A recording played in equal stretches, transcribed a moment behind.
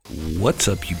What's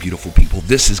up, you beautiful people?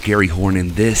 This is Gary Horn,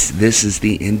 and this is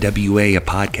the NWA, a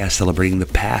podcast celebrating the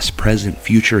past, present,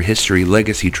 future, history,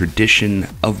 legacy, tradition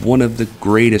of one of the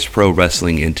greatest pro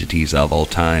wrestling entities of all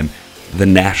time, the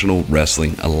National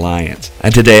Wrestling Alliance.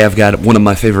 And today I've got one of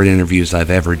my favorite interviews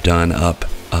I've ever done up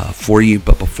for you.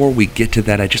 But before we get to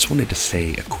that, I just wanted to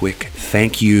say a quick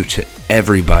thank you to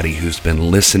everybody who's been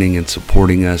listening and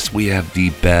supporting us. We have the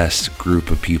best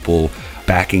group of people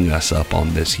backing us up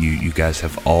on this. You guys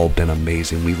have all been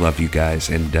amazing. We love you guys,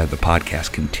 and the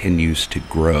podcast continues to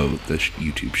grow. The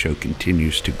YouTube show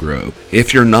continues to grow.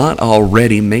 If you're not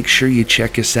already, make sure you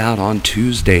check us out on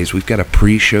Tuesdays. We've got a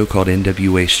pre-show called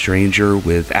NWA Stranger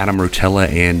with Adam Rotella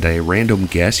and a random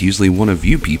guest, usually one of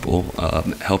you people,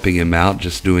 helping him out,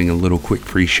 just doing a little quick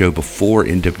pre-show before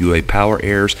NWA Power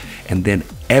airs. And then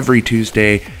every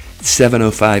Tuesday,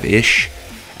 7:05-ish,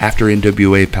 after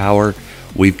NWA Power,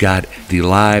 we've got the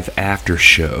live after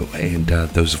show, and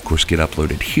those of course get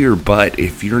uploaded here. But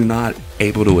if you're not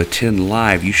able to attend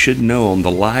live, you should know on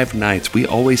the live nights we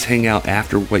always hang out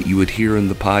after what you would hear in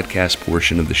the podcast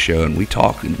portion of the show, and we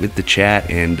talk with the chat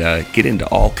and get into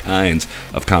all kinds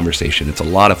of conversation. It's a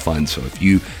lot of fun. So if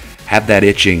you have that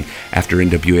itching after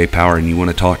NWA Power and you want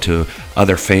to talk to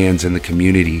other fans in the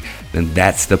community, then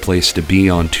that's the place to be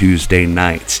on Tuesday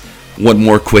nights. One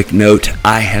more quick note,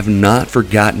 I have not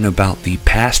forgotten about the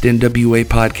past NWA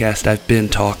podcast I've been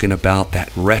talking about,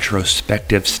 that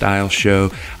retrospective style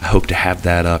show. I hope to have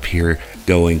that up here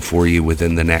going for you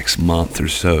within the next month or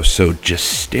so. So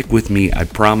just stick with me. I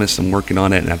promise I'm working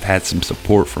on it, and I've had some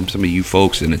support from some of you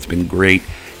folks, and it's been great.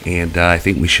 And I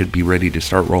think we should be ready to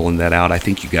start rolling that out. I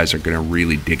think you guys are going to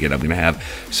really dig it. I'm going to have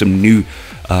some new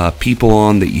people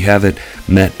on that you haven't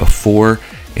met before.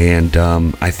 And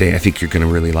I think you're going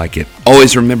to really like it.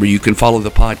 Always remember, you can follow the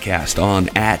podcast on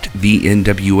at the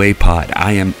NWA Pod.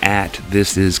 I am at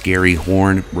This Is Gary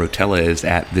Horn. Rotella is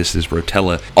at This Is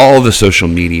Rotella. All the social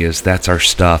medias, that's our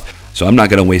stuff. So I'm not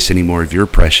going to waste any more of your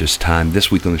precious time. This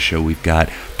week on the show, we've got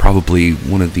probably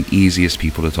one of the easiest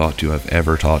people to talk to I've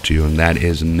ever talked to, and that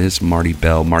is Miss Marti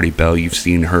Belle. Marti Belle, you've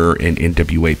seen her in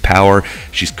NWA Power.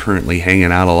 She's currently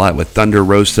hanging out a lot with Thunder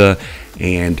Rosa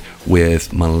and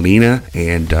with Melina,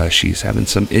 and she's having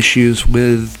some issues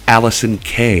with Allison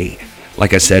Kay.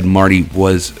 Like I said, Marty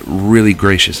was really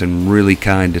gracious and really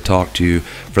kind to talk to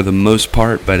for the most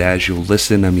part, but as you'll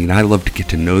listen, I mean, I love to get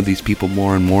to know these people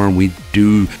more and more, and we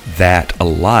do that a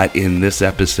lot in this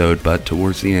episode, but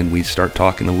towards the end, we start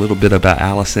talking a little bit about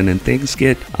Allison, and things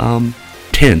get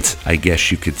tense, I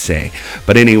guess you could say.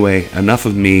 But anyway, enough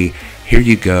of me. Here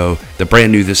you go. The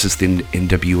brand new This Is the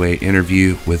NWA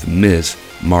interview with Ms.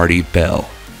 Marti Belle.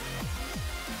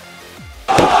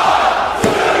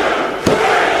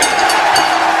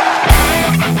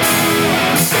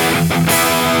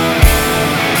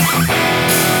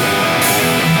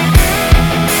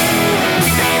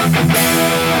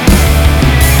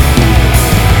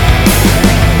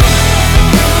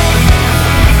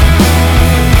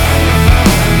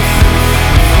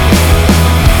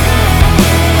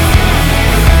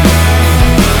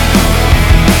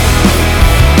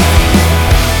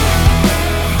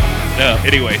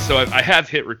 Anyway, so I have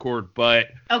hit record, but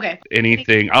okay.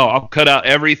 Anything. Oh, I'll cut out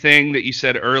everything that you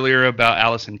said earlier about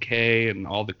Allison Kay and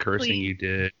all the cursing you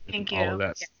did. Thank you. All of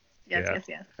that. Yes.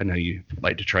 I know you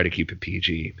like to try to keep it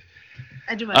PG.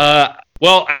 I do.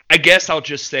 Well, I guess I'll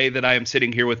just say that I am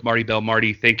sitting here with Marti Belle.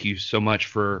 Marti, thank you so much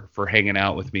for hanging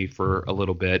out with me for a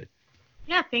little bit.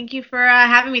 Yeah, thank you for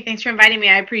having me. Thanks for inviting me.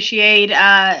 I appreciate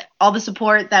all the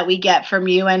support that we get from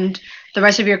you and the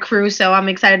rest of your crew, so I'm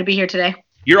excited to be here today.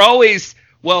 You're always,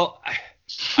 well,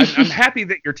 I'm happy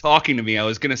that you're talking to me. I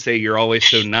was going to say you're always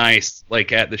so nice,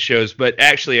 like, at the shows, but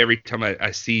actually every time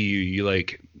I see you, you,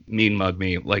 like, mean mug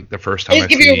me, like, the first time I see you.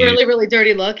 Just give you a really, really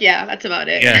dirty look. Yeah, that's about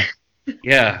it.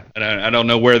 Yeah. And I don't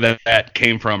know where that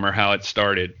came from or how it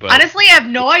started, but honestly, I have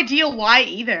no idea why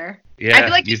either. Yeah, I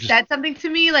feel like you said something to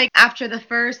me, like, after the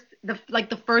first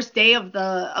day of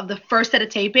the first set of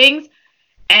tapings,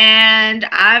 and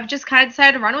I've just kind of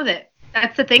decided to run with it.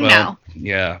 That's the thing now.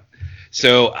 Yeah.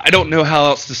 So I don't know how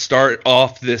else to start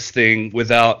off this thing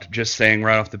without just saying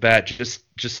right off the bat,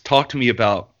 just talk to me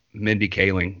about Mindy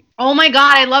Kaling. Oh my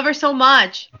God, I love her so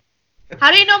much. How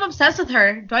do you know I'm obsessed with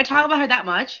her? Do I talk about her that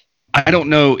much? I don't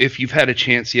know if you've had a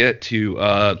chance yet to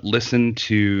listen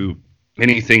to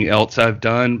anything else I've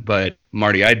done, but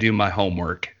Marty, I do my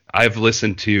homework. I've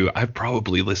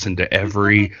probably listened to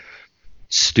every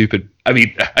stupid. I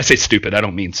mean, I say stupid. I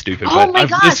don't mean stupid. Oh But my I've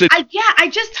gosh. listened. I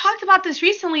just talked about this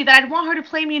recently that I'd want her to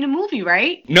play me in a movie,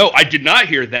 right? No, I did not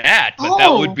hear that, but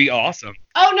that would Oh. be awesome.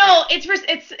 Oh no,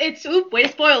 it's oop, way to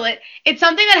spoil it. It's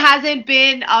something that hasn't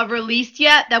been released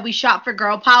yet that we shot for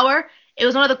Girl Power. It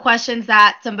was one of the questions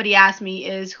that somebody asked me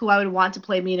is who I would want to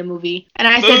play me in a movie. And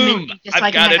I said Boom! Mindy just so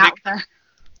I can hang out with her.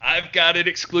 I've got it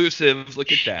exclusive.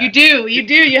 Look at that. You do.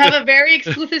 You have a very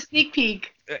exclusive sneak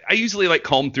peek. I usually like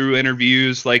comb through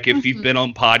interviews, like if you've been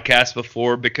on podcasts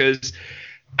before, because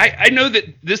I know that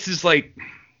this is like,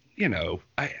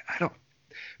 I don't.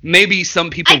 Maybe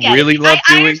some people really love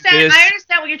doing this. I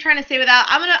understand what you're trying to say without.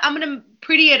 I'm gonna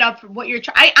pretty it up for what you're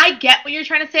trying. I get what you're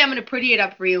trying to say. I'm gonna pretty it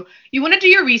up for you. You want to do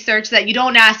your research so that you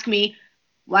don't ask me,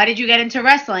 why did you get into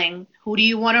wrestling? Who do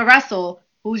you want to wrestle?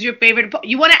 Who's your favorite?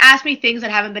 You want to ask me things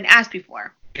that haven't been asked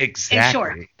before. Exactly. In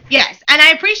short. Yes, and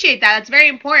I appreciate that. It's very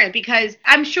important because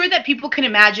I'm sure that people can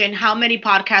imagine how many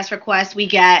podcast requests we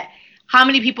get, how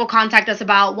many people contact us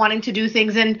about wanting to do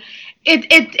things, and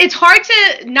it's hard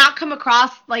to not come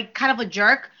across like kind of a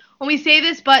jerk when we say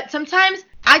this, but sometimes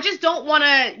I just don't want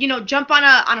to, jump on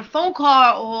a phone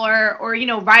call or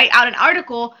write out an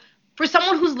article for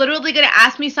someone who's literally going to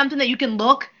ask me something that you can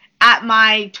look at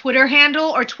my Twitter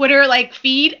handle or Twitter like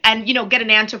feed and get an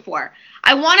answer for.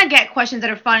 I want to get questions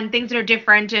that are fun, things that are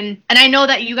different, and I know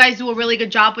that you guys do a really good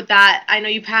job with that. I know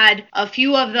you've had a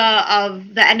few of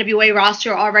the NWA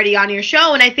roster already on your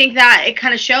show, and I think that it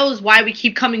kind of shows why we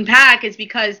keep coming back is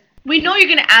because we know you're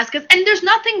going to ask us, and there's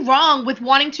nothing wrong with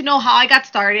wanting to know how I got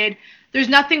started. There's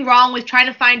nothing wrong with trying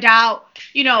to find out,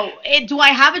 do I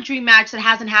have a dream match that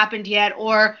hasn't happened yet,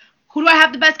 or who do I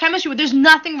have the best chemistry with? There's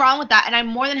nothing wrong with that, and I'm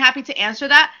more than happy to answer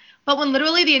that. But when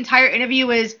literally the entire interview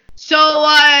is,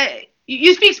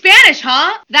 you speak Spanish,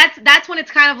 huh? That's when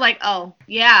it's kind of like, oh,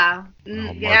 yeah. I'll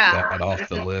mark yeah. that off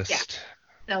the list.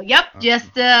 Yeah. So, yep,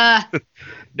 just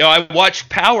No, I watched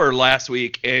Power last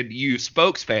week, and you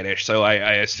spoke Spanish, so I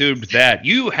assumed that.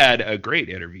 You had a great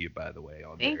interview, by the way,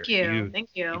 on Thank there. you.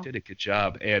 Thank you. You did a good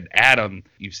job. And Adam,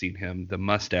 you've seen him, the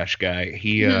mustache guy.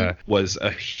 He was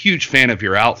a huge fan of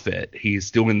your outfit.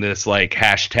 He's doing this like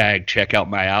hashtag check out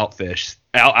my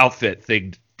outfit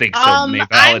thing. May Valentine.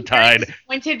 I'm very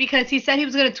disappointed because he said he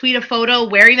was going to tweet a photo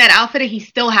wearing that outfit, and he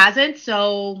still hasn't.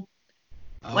 So,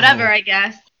 whatever, I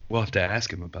guess. We'll have to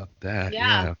ask him about that.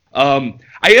 Yeah. I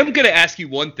am going to ask you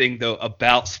one thing, though,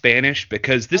 about Spanish,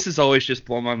 because this has always just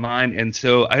blown my mind. And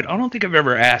so I don't think I've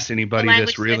ever asked anybody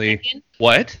this really.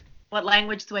 What? What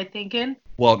language do I think in?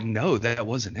 Well, no, that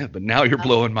wasn't it. But now you're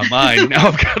blowing my mind. Now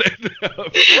I've got to know.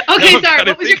 Okay, sorry.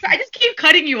 What was your? I just keep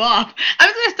cutting you off. I'm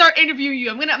just gonna start interviewing you.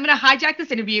 I'm gonna hijack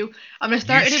this interview. I'm gonna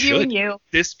start interviewing you.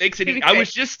 This makes it. I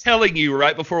was just telling you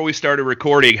right before we started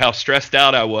recording how stressed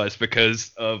out I was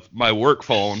because of my work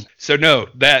phone. So no,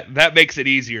 that makes it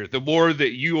easier. The more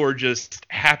that you are just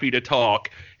happy to talk,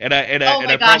 and I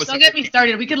gosh, don't get me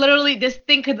started. This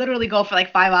thing could literally go for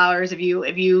like 5 hours if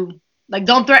you. Like,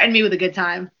 don't threaten me with a good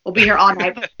time. We'll be here all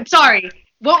night. Sorry.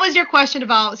 What was your question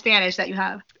about Spanish that you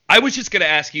have? I was just going to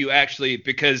ask you, actually,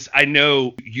 because I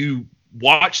know you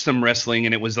watched some wrestling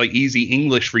and it was like easy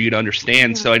English for you to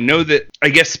understand. So I know that, I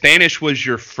guess Spanish was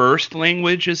your first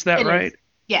language. Is that right?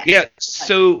 Yes. Yeah.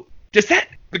 So does that,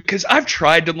 because I've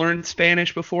tried to learn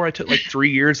Spanish before. I took like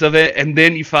 3 years of it. And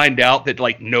then you find out that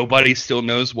like nobody still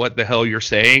knows what the hell you're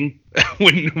saying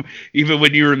even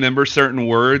when you remember certain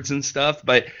words and stuff.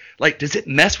 But like, does it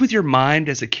mess with your mind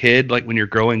as a kid, like when you're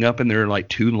growing up and there are like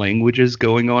two languages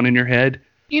going on in your head?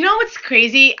 You know what's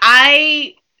crazy?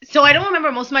 I don't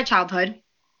remember most of my childhood,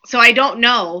 so I don't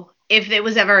know if it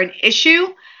was ever an issue.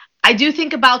 I do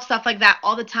think about stuff like that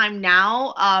all the time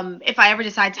now. If I ever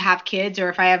decide to have kids or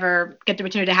if I ever get the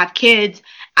opportunity to have kids,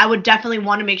 I would definitely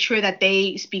want to make sure that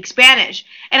they speak Spanish.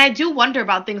 And I do wonder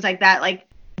about things like that. Like,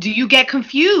 do you get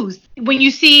confused when you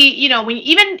see, when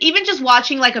even just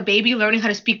watching like a baby learning how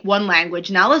to speak one language?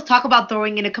 Now let's talk about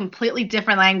throwing in a completely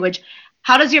different language.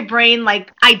 How does your brain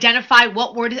like identify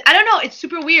what word is? I don't know. It's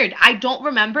super weird. I don't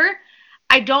remember.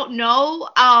 I don't know.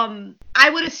 I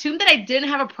would assume that I didn't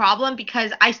have a problem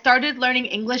because I started learning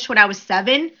English when I was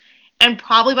 7, and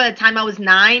probably by the time I was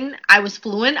 9, I was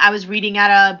fluent. I was reading at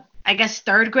a, I guess,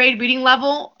 3rd grade reading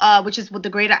level, which is what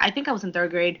the grade, I think I was in 3rd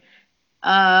grade.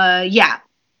 Yeah.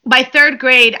 By 3rd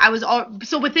grade,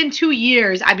 so within 2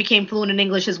 years, I became fluent in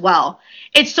English as well.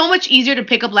 It's so much easier to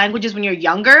pick up languages when you're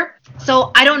younger.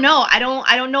 So I don't know. I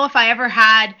don't know if I ever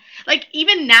had, like,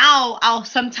 even now, I'll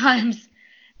sometimes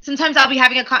I'll be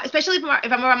having especially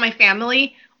if I'm around my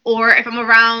family, or if I'm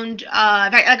around, when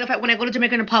I go to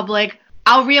Dominican Republic,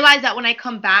 I'll realize that when I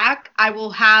come back, I will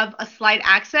have a slight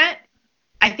accent.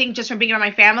 I think just from being around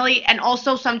my family, and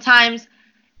also sometimes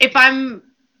if I'm,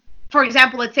 for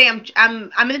example, let's say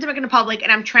I'm in the Dominican Republic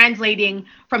and I'm translating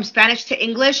from Spanish to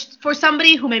English for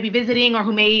somebody who may be visiting or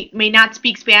who may not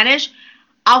speak Spanish,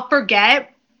 I'll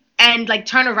forget and like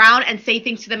turn around and say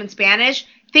things to them in Spanish,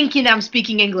 thinking that I'm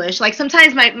speaking English. Like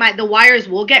sometimes the wires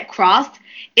will get crossed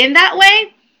in that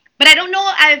way, but I don't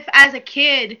know if as a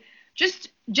kid, just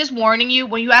warning you,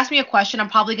 when you ask me a question, I'm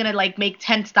probably gonna like make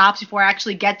 10 stops before I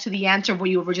actually get to the answer of what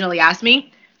you originally asked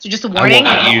me. So just a warning.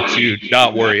 I want you to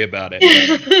not worry about it.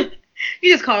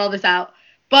 You just called all this out.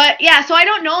 But yeah, so I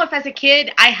don't know if as a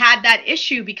kid I had that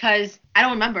issue because I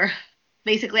don't remember.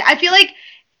 Basically, I feel like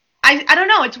I don't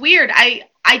know. It's weird.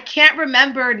 I can't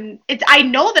remember. I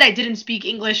know that I didn't speak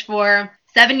English for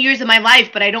 7 years of my life,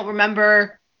 but I don't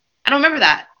remember. I don't remember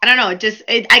that. I don't know.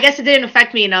 I guess it didn't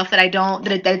affect me enough that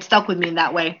it stuck with me in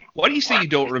that way. Why do you say you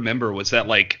don't remember? Was that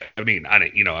like? I mean,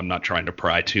 I'm not trying to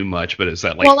pry too much, but is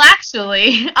that like? Well,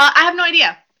 actually, I have no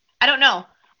idea. I don't know.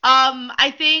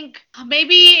 I think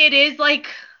maybe it is like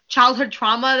childhood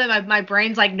trauma that my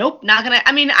brain's like, nope, not gonna.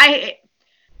 I mean,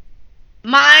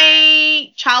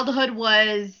 my childhood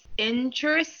was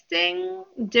interesting,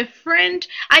 different.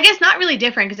 I guess not really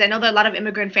different because I know that a lot of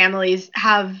immigrant families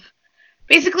have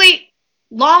basically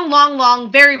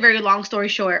long, very, very long story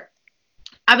short.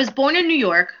 I was born in New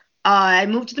York. I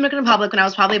moved to the Dominican Republic when I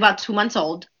was probably about 2 months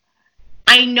old.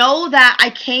 I know that I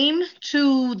came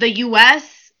to the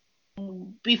U.S.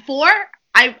 before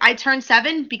I turned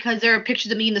 7 because there are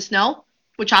pictures of me in the snow,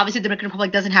 which obviously the Dominican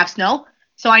Republic doesn't have snow.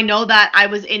 So I know that I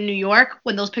was in New York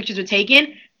when those pictures were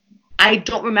taken. I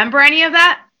don't remember any of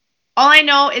that. All I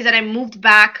know is that I moved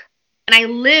back and I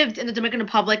lived in the Dominican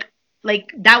Republic.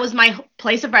 Like, that was my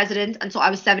place of residence until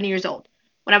I was 7 years old.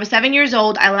 When I was 7 years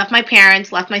old, I left my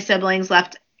parents, left my siblings,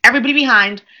 left everybody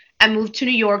behind, and moved to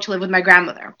New York to live with my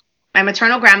grandmother. My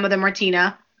maternal grandmother,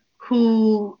 Martina,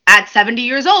 who at 70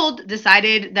 years old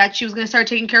decided that she was going to start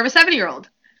taking care of a 70-year-old.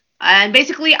 And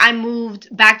basically, I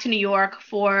moved back to New York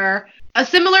for a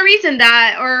similar reason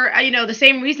the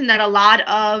same reason that a lot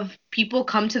of people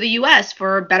come to the U.S.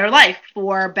 for a better life,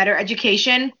 for better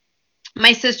education.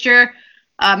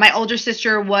 My older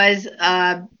sister was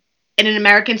in an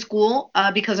American school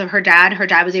because of her dad. Her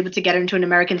dad was able to get her into an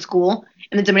American school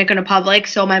in the Dominican Republic,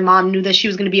 so my mom knew that she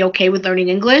was going to be okay with learning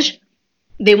English.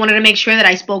 They wanted to make sure that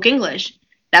I spoke English.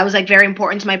 That was like very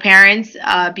important to my parents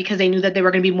because they knew that there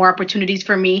were going to be more opportunities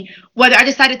for me, whether I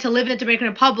decided to live in the Dominican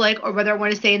Republic or whether I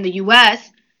wanted to stay in the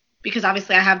U.S., because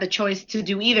obviously I have the choice to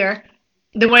do either.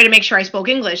 They wanted to make sure I spoke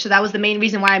English. So that was the main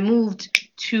reason why I moved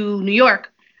to New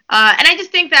York. And I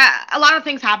just think that a lot of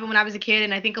things happened when I was a kid,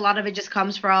 and I think a lot of it just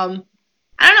comes from,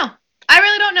 I don't know. I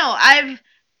really don't know.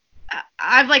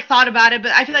 I've like thought about it,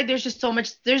 but I feel like there's just so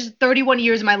much. There's 31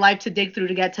 years of my life to dig through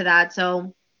to get to that.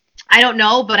 So I don't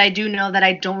know, but I do know that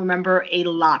I don't remember a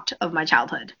lot of my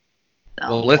childhood. So.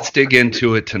 Well, let's dig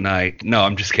into it tonight. No,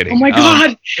 I'm just kidding. Oh my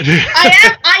god,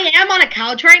 I am on a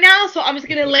couch right now, so I'm just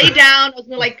gonna lay down. I was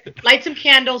gonna like light some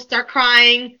candles, start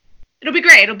crying. It'll be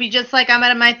great. It'll be just like I'm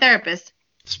at my therapist.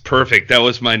 It's perfect. That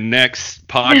was my next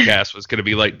podcast was going to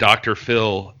be like Dr.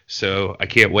 Phil, so I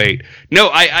can't wait. No,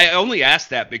 I only asked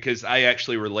that because I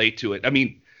actually relate to it. I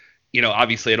mean,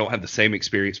 obviously I don't have the same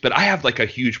experience, but I have like a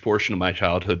huge portion of my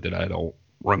childhood that I don't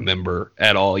remember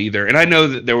at all either. And I know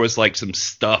that there was like some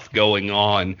stuff going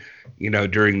on,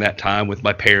 during that time with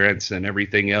my parents and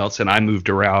everything else, and I moved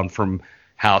around from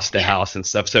house to house and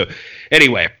stuff. So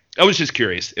anyway, I was just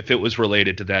curious if it was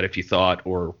related to that, if you thought,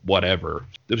 or whatever.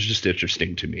 It was just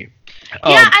interesting to me. Yeah,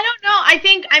 I don't know.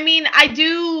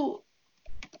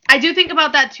 I do think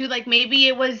about that too. Like maybe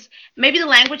the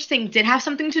language thing did have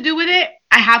something to do with it.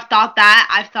 I have thought that.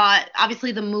 I've thought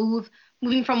obviously the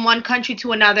moving from one country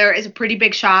to another is a pretty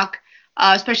big shock,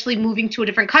 especially moving to a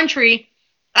different country.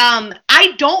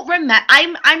 I don't remember.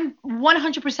 I'm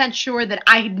 100% sure that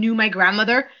I knew my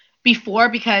grandmother before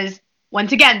because.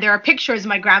 Once again, there are pictures of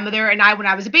my grandmother and I when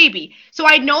I was a baby. So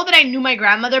I know that I knew my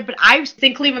grandmother, but I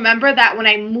distinctly remember that when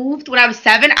I moved when I was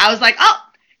 7, I was like, oh,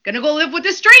 gonna go live with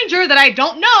this stranger that I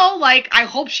don't know. Like, I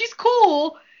hope she's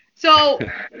cool. So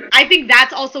I think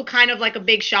that's also kind of like a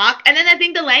big shock. And then I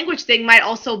think the language thing might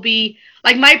also be,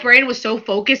 like, my brain was so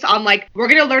focused on, like, we're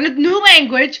gonna learn a new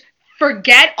language.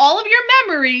 Forget all of your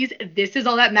memories. This is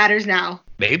all that matters now.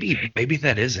 Maybe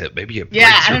that is it. Maybe it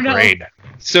breaks your brain.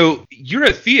 So you're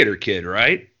a theater kid,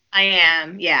 right? I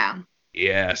am, yeah.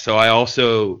 Yeah, so I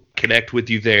also connect with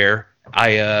you there.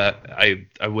 I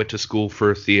went to school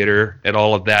for theater and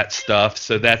all of that stuff,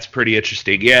 so that's pretty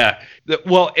interesting. Yeah.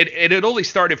 Well, it only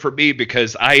started for me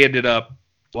because I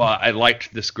I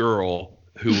liked this girl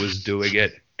who was doing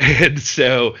it. And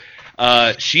so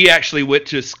she actually went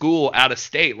to school out of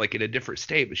state, like in a different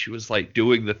state, but she was like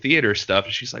doing the theater stuff.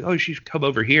 And she's like, oh, you should come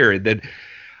over here. And then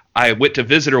I went to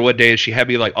visit her one day and she had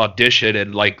me like audition.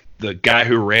 And like the guy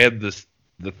who ran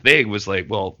the thing was like,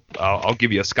 well, I'll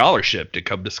give you a scholarship to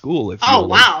come to school. If Oh,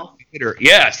 wow. Theater.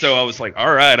 Yeah. So I was like,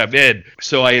 all right, I'm in.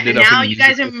 So I ended And up. now in you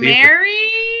guys are musical theater.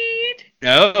 married?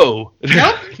 No.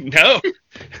 Nope. No.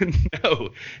 No. I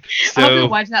hope your So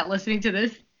wife's not listening to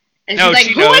this. And No, she's like,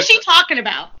 she who knows. is she talking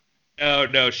about?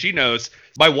 no, she knows.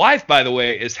 My wife, by the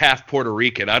way, is half Puerto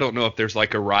Rican. I don't know if there's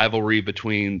like a rivalry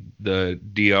between the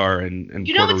DR and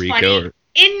You know Puerto what's Rico. funny?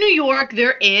 In New York,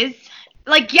 there is,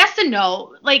 like, yes and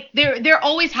no. Like, there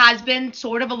always has been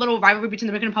sort of a little rivalry between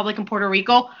the Dominican Republic and Puerto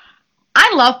Rico.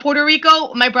 I love Puerto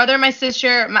Rico. My brother and my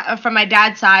sister, from my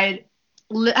dad's side,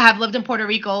 have lived in Puerto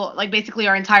Rico, like, basically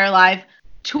our entire life.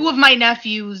 Two of my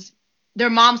nephews, their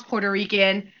mom's Puerto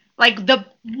Rican. Like,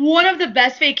 one of the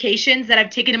best vacations that I've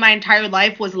taken in my entire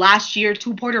life was last year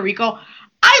to Puerto Rico.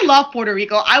 I love Puerto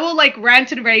Rico. I will, like,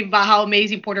 rant and rave about how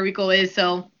amazing Puerto Rico is,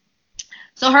 so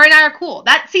her and I are cool.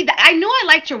 I knew I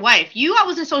liked your wife. You, I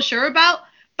wasn't so sure about,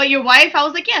 but your wife, I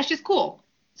was like, yeah, she's cool.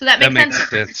 So that makes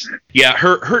sense. Yeah,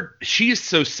 she's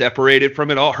so separated from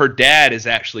it all. Her dad is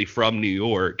actually from New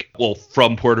York. Well,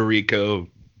 from Puerto Rico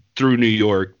through New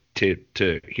York to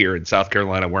here in South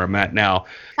Carolina where I'm at now.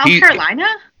 South Carolina?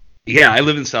 Yeah, I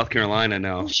live in South Carolina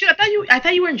now. Oh, shoot, I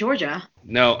thought you were in Georgia.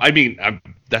 No, I mean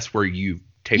that's where you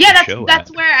take Yeah, the show. that's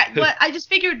where I just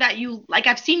figured that you, like,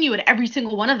 I've seen you at every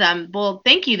single one of them. Well,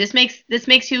 thank you. This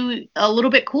makes you a little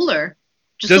bit cooler.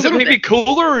 Does it make me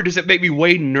cooler or does it make me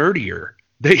way nerdier?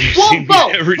 Both.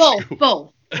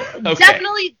 Okay.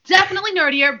 Definitely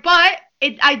nerdier, but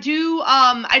I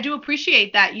do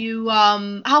appreciate that you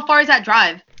how far is that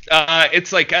drive?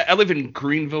 It's like I live in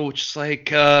Greenville, which is like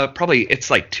probably it's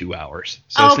like 2 hours,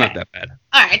 so it's not that bad.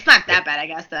 All right, it's not that bad, I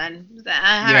guess then.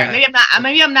 All right,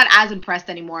 maybe I'm not as impressed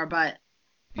anymore, but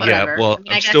whatever. Yeah, well, I I'm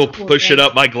guess still it's cool pushing thing.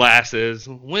 up my glasses.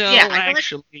 Well, Yeah,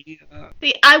 actually,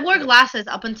 See, I wore glasses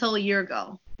up until a year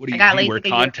ago. what do I you got do? You wear LASIK a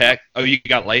year ago. contact? Oh, you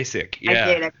got LASIK. Yeah.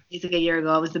 I did. I got LASIK a year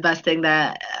ago. It was the best thing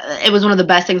it was one of the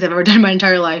best things I've ever done in my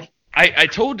entire life. I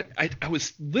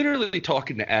was literally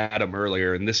talking to Adam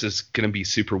earlier, and this is going to be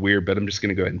super weird, but I'm just going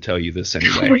to go ahead and tell you this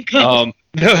anyway. Oh my God.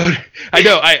 No, I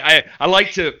know. I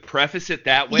like to preface it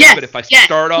that way, Yes, but if I yes,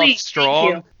 start off please, thank strong,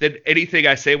 you. then anything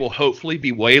I say will hopefully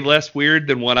be way less weird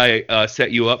than what I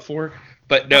set you up for.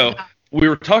 But no, we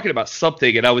were talking about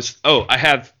something, and I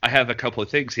have a couple of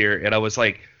things here, and I was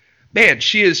like, man,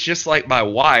 she is just like my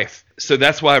wife. So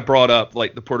that's why I brought up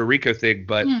like the Puerto Rico thing,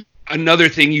 but. Another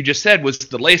thing you just said was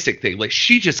the LASIK thing. Like,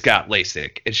 she just got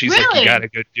LASIK, and she's like, you gotta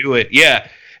go do it. Yeah.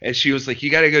 And she was like, you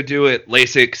gotta go do it.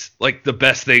 LASIK's like the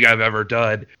best thing I've ever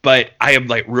done. But I am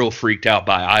like real freaked out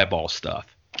by eyeball stuff.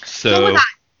 So was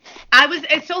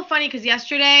it's so funny because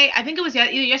yesterday, I think it was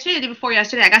either yesterday or the day before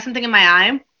yesterday, I got something in my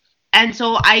eye. And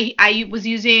so I was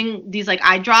using these like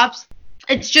eye drops.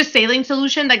 It's just saline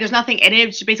solution. Like, there's nothing in it.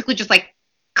 It's basically just like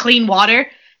clean water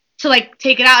to like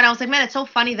take it out. And I was like, man, it's so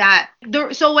funny that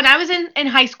so when I was in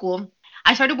high school,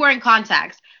 I started wearing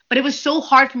contacts, but it was so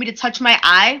hard for me to touch my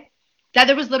eye that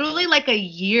there was literally like a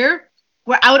year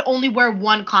where I would only wear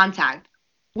one contact.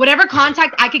 Whatever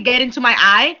contact I could get into my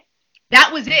eye,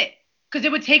 that was it. Because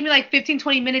it would take me like 15,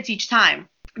 20 minutes each time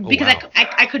because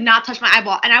I could not touch my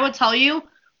eyeball. And I would tell you,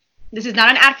 this is not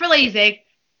an ad for LASIK,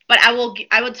 but I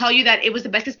will tell you that it was the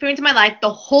best experience of my life.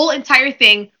 The whole entire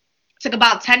thing took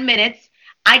about 10 minutes.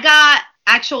 I got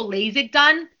actual LASIK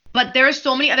done, but there are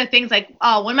so many other things. Like,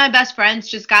 one of my best friends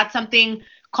just got something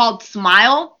called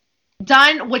Smile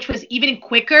done, which was even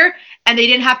quicker, and they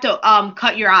didn't have to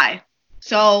cut your eye.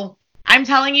 So I'm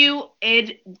telling you,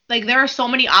 there are so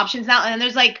many options now, and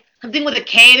there's like something with a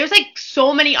K. There's like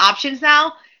so many options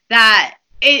now that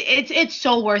it's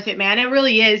so worth it, man. It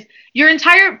really is. Your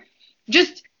entire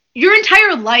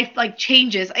life like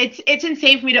changes. It's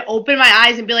insane for me to open my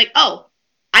eyes and be like, oh,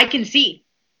 I can see.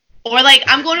 Or like,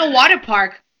 I'm going to a water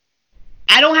park.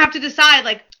 I don't have to decide,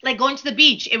 like going to the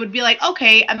beach. It would be like,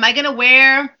 okay, am I going to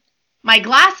wear my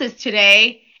glasses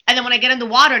today? And then when I get in the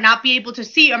water, not be able to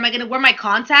see? Or am I going to wear my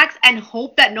contacts and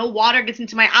hope that no water gets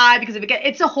into my eye? Because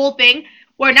it's a whole thing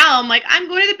where now I'm like, I'm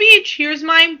going to the beach. Here's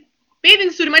my bathing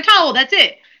suit and my towel. That's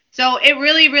it. So it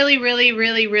really, really, really,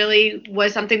 really, really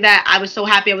was something that I was so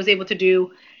happy I was able to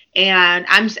do. And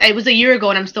it was a year ago,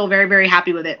 and I'm still very, very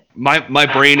happy with it. My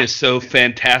brain is so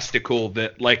fantastical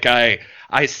that like I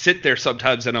sit there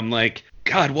sometimes and I'm like,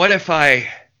 God, what if I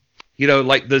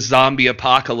like the zombie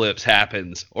apocalypse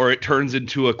happens, or it turns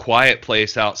into a quiet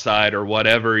place outside or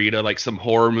whatever, like some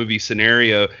horror movie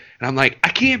scenario. And I'm like, I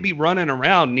can't be running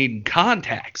around needing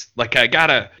contacts. Like, I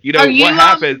gotta, what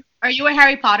happened? Are you a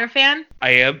Harry Potter fan?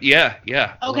 I am. Yeah.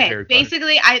 I love Okay, Harry Potter.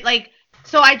 basically,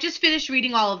 so I just finished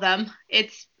reading all of them.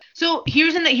 So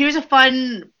here's a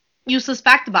fun, useless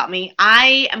fact about me.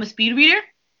 I am a speed reader.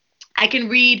 I can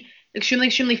read extremely,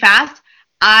 extremely fast.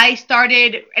 I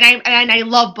started, and I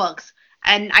love books,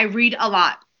 and I read a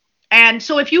lot. And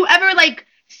so if you ever like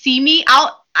see me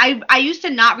out, I used to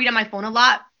not read on my phone a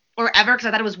lot or ever because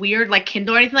I thought it was weird, like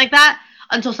Kindle or anything like that,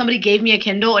 until somebody gave me a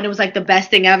Kindle and it was like the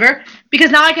best thing ever because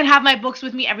now I can have my books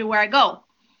with me everywhere I go.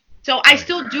 So I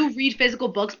still do read physical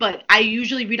books, but I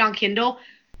usually read on Kindle.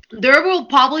 There will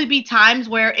probably be times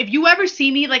where if you ever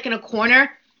see me like in a corner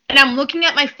and I'm looking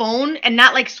at my phone and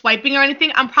not like swiping or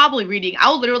anything, I'm probably reading.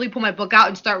 I'll literally pull my book out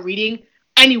and start reading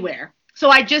anywhere. So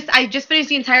I just finished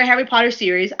the entire Harry Potter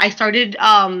series. I started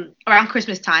around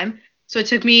Christmas time. So it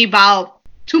took me about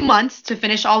 2 months to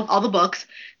finish all the books.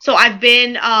 So I've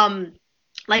been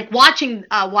like watching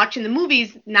the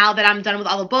movies now that I'm done with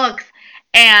all the books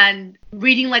and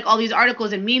reading like all these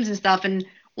articles and memes and stuff. And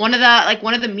one of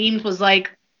the memes was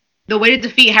like, the way to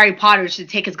defeat Harry Potter is to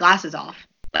take his glasses off.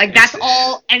 Like that's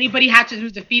all anybody had to do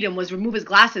to defeat him was remove his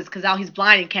glasses because now he's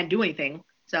blind and can't do anything.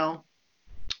 So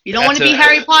you don't want to be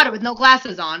Harry Potter with no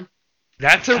glasses on.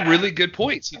 That's a really good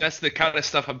point. See, that's the kind of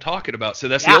stuff I'm talking about. So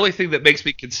that's the only thing that makes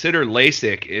me consider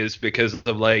LASIK is because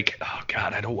of like, oh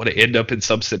God, I don't want to end up in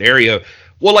some scenario.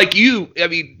 Well, like you, I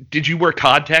mean, did you wear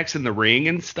contacts in the ring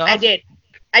and stuff? I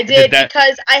did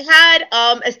because I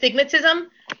had astigmatism,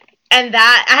 and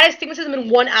I had astigmatism in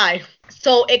one eye.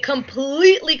 So it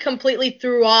completely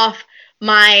threw off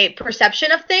my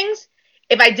perception of things.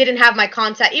 If I didn't have my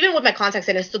contact, even with my contacts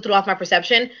in, it still threw off my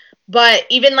perception. But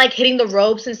even like hitting the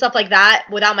ropes and stuff like that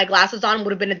without my glasses on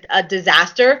would have been a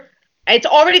disaster. It's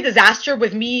already a disaster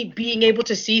with me being able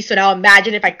to see. So now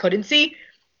imagine if I couldn't see.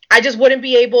 I just wouldn't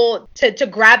be able to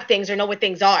grab things or know what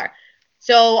things are.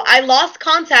 So I lost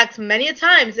contact many a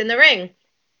times in the ring.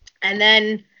 And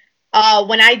then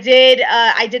when I did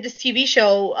this TV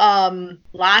show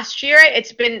last year.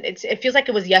 It feels like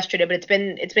it was yesterday, but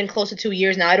it's been close to 2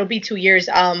 years now. It'll be 2 years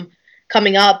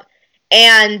coming up,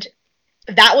 and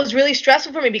that was really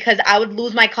stressful for me because I would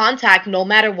lose my contact no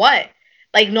matter what.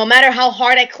 Like no matter how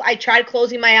hard I tried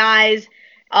closing my eyes,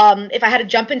 if I had to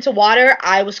jump into water,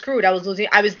 I was screwed. I was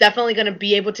definitely gonna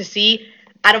be able to see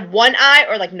out of one eye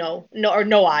or like no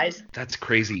eyes. That's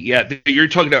crazy. Yeah, are you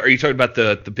talking about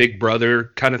the Big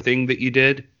Brother kind of thing that you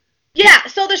did? Yeah,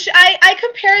 so I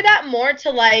compare that more to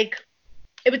like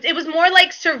it was more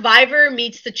like Survivor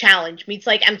meets The Challenge meets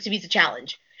like MTV's The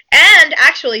Challenge. And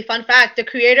actually, fun fact, the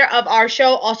creator of our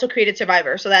show also created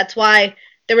Survivor, so that's why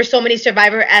there were so many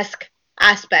Survivor-esque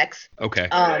aspects of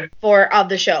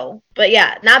the show. But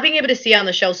yeah, not being able to see on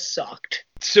the show sucked.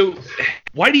 So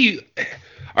why do you?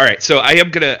 All right, so I'm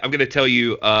gonna tell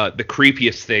you the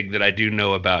creepiest thing that I do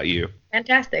know about you.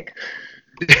 Fantastic.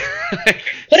 See,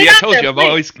 I told you, I'm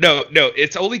always no.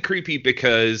 It's only creepy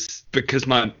because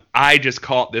I just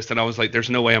caught this and I was like, there's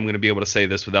no way I'm gonna be able to say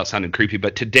this without sounding creepy.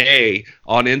 But today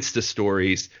on Insta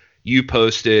Stories, you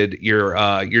posted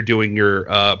you're doing your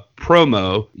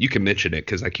promo. You can mention it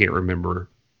because I can't remember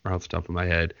off the top of my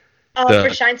head. For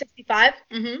Shine 65.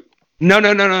 Mm-hmm. No.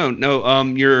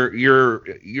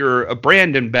 You're a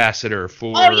brand ambassador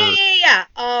for. Oh yeah.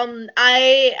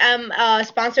 I am a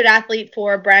sponsored athlete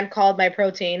for a brand called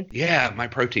MyProtein. Yeah,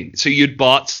 MyProtein. So you'd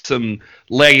bought some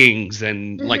leggings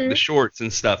and like the shorts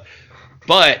and stuff,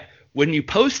 but when you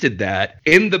posted that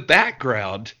in the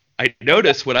background, I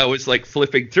noticed when I was like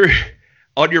flipping through.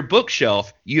 On your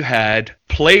bookshelf, you had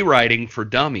Playwriting for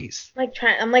Dummies. I'm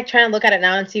trying to look at it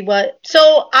now and see what.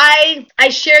 So I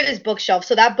share this bookshelf,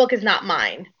 so that book is not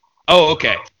mine. Oh,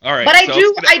 okay, all right. But I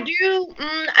do. I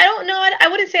don't know. I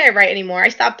wouldn't say I write anymore. I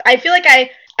stopped. I feel like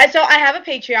So I have a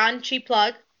Patreon. Cheap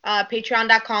plug.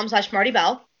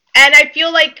 Patreon.com/MartyBell. And I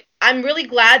feel like I'm really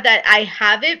glad that I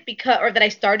have it that I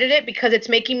started it because it's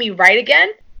making me write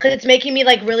again. Because it's making me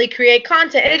like really create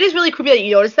content. And it is really creepy that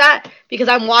you notice that because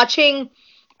I'm watching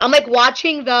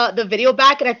the video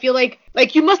back and I feel like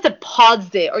you must have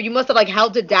paused it or you must have like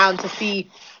held it down to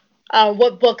see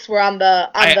what books were on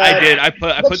the I did. I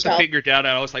put the finger down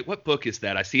and I was like, what book is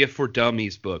that? I see a For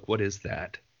Dummies book. What is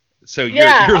that? So you're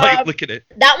like, look at it.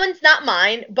 That one's not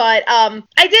mine, but I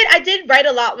did write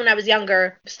a lot when I was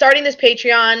younger. Starting this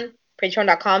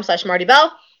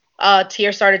patreon.com/MartyBell.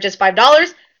 Tier started just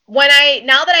 $5.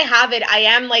 Now that I have it, I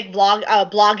am like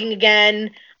blogging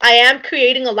again. I am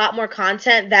creating a lot more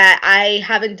content that I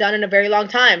haven't done in a very long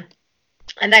time.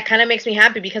 And that kind of makes me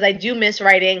happy because I do miss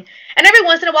writing. And every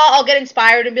once in a while, I'll get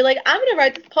inspired and be like, I'm going to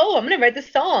write this poem. I'm going to write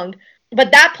this song.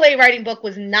 But that playwriting book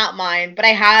was not mine. But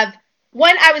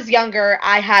when I was younger,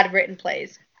 I had written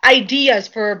plays. Ideas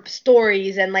for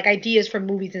stories and like ideas for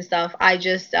movies and stuff. I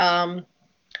don't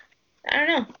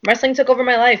know. Wrestling took over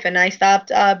my life and I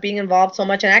stopped being involved so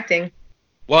much in acting.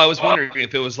 Well, I was wondering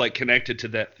if it was like connected to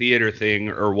that theater thing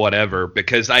or whatever,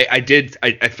 because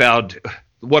I found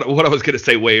what I was going to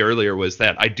say way earlier was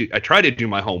that I try to do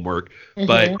my homework,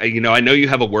 but I know you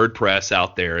have a WordPress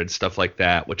out there and stuff like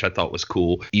that, which I thought was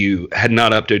cool. You had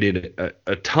not updated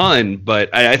a ton,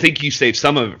 but I think you saved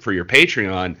some of it for your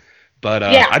Patreon. But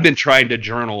Yeah. I've been trying to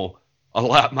journal a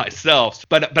lot myself.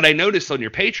 But I noticed on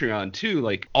your Patreon too,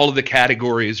 like all of the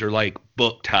categories are like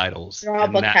book titles. They're all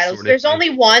and book that titles. sort of There's thing. only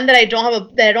one that I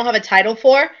don't have a title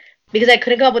for because I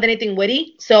couldn't come up with anything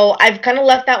witty. So I've kind of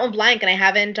left that one blank, and I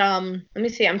haven't. Let me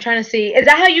see. I'm trying to see. Is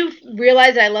that how you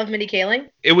realize that I love Mindy Kaling?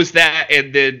 It was that,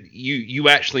 and then you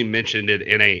actually mentioned it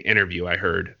in a interview I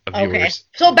heard of yours.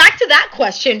 So back to that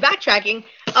question, backtracking.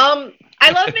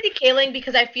 I love Mindy Kaling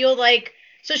because I feel like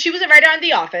she was a writer on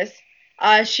The Office.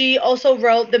 She also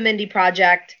wrote the Mindy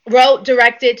Project, wrote,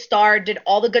 directed, starred, did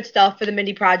all the good stuff for the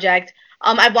Mindy Project.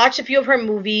 I've watched a few of her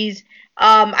movies.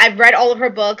 I've read all of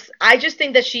her books. I just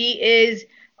think that she is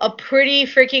a pretty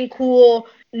freaking cool,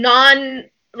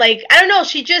 like, I don't know,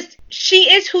 she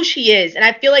is who she is. And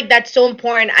I feel like that's so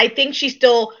important. I think she's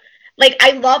still, like,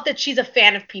 I love that she's a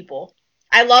fan of people.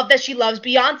 I love that she loves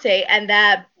Beyonce and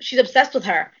that she's obsessed with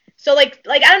her. So like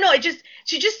I don't know,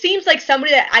 she just seems like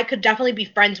somebody that I could definitely be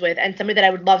friends with and somebody that I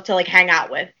would love to like hang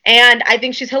out with. And I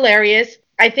think she's hilarious.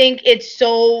 I think it's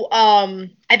so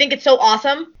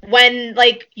awesome when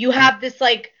like you have this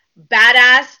like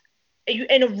badass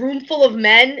in a room full of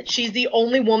men. She's the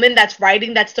only woman that's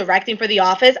writing, that's directing for The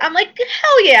Office. I'm like,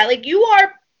 hell yeah, like you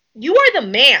are the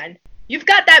man. You've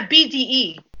got that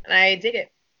BDE, and I dig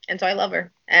it. And so I love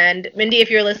her. And Mindy, if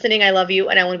you're listening, I love you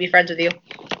and I want to be friends with you.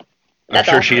 I'm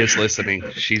sure she is listening.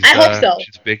 I hope so.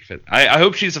 She's a big fan. I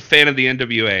hope she's a fan of the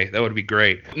NWA. That would be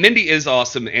great. Mindy is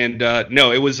awesome. And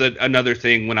no, it was another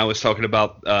thing when I was talking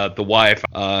about the wife.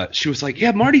 She was like,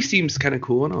 "Yeah, Marty seems kind of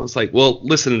cool." And I was like, "Well,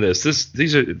 listen to this.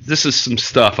 This is some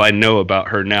stuff I know about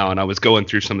her now." And I was going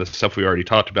through some of the stuff we already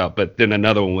talked about. But then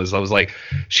another one was I was like,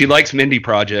 she likes Mindy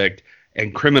Project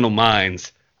and Criminal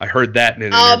Minds. I heard that in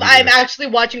an interview. I'm actually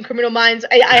watching Criminal Minds.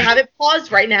 I have it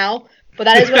paused right now, but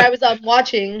that is what I was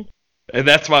watching. And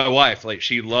that's my wife. Like,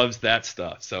 she loves that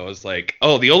stuff. So I was like,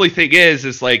 oh, the only thing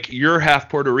is like you're half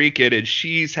Puerto Rican and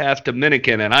she's half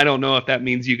Dominican. And I don't know if that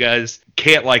means you guys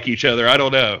can't like each other. I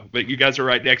don't know. But you guys are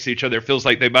right next to each other. It feels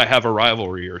like they might have a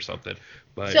rivalry or something.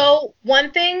 But So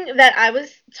one thing that I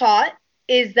was taught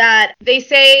is that they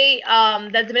say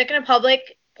that Dominican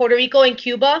Republic, Puerto Rico, and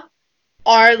Cuba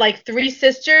are like three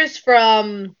sisters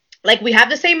from, like, we have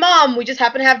the same mom. We just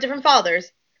happen to have different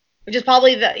fathers. Which is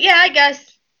probably I guess.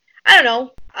 I don't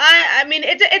know. I mean,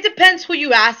 it depends who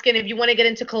you ask and if you want to get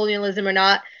into colonialism or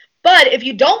not. But if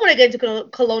you don't want to get into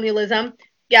colonialism,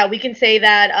 yeah, we can say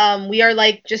that we are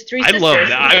like just three sisters. I love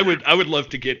that. I would love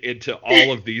to get into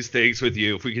all of these things with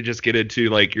you. If we could just get into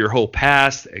like your whole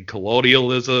past and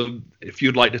colonialism. If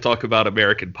you'd like to talk about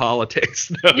American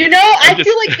politics. No, I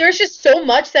feel like there's just so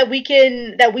much that we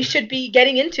should be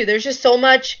getting into. There's just so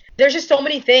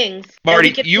many things. Marty,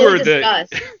 that we can you are discuss.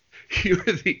 You're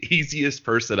the easiest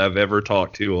person I've ever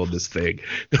talked to on this thing.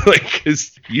 Like,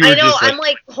 'cause you I were know. just I'm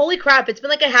like, holy crap! It's been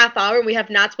like a half hour, and we have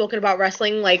not spoken about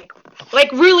wrestling. Like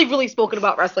really, really spoken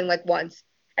about wrestling like once,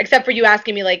 except for you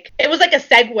asking me. Like, it was like a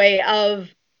segue of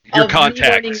your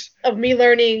contacts. Me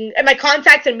learning, and my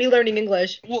contacts and me learning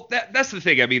English. Well, that's the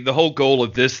thing. I mean, the whole goal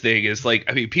of this thing is like,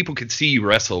 I mean, people can see you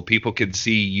wrestle. People can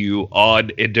see you on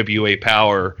NWA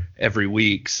Power every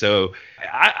week. So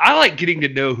I like getting to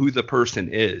know who the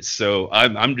person is. So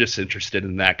I'm just interested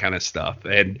in that kind of stuff.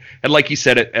 And like you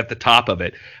said at the top of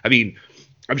it, I mean,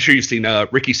 I'm sure you've seen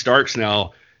Ricky Starks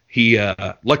now. He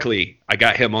luckily I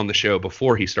got him on the show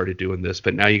before he started doing this,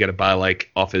 but now you got to buy like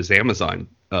off his Amazon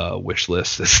wish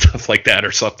list and stuff like that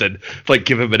or something. Like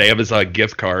give him an Amazon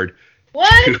gift card.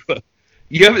 What?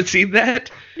 You haven't seen that?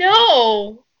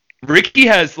 No. Ricky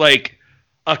has like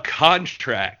a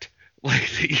contract like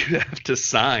that you have to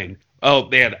sign. Oh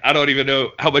man, I don't even know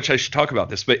how much I should talk about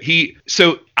this, but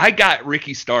so I got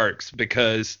Ricky Starks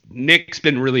because Nick's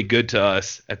been really good to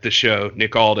us at the show,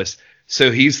 Nick Aldis. So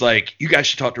he's like, you guys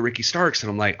should talk to Ricky Starks. And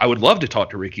I'm like, I would love to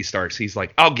talk to Ricky Starks. He's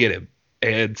like, I'll get him.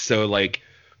 And so like,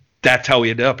 that's how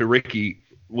we ended up. And Ricky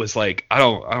was like, I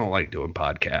don't like doing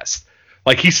podcasts.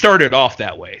 Like he started off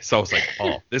that way. So I was like,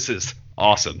 oh, this is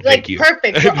awesome. Thank you.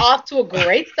 Perfect. We're off to a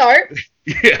great start.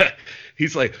 Yeah.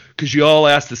 He's like, because you all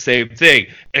asked the same thing.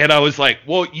 And I was like,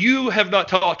 well, you have not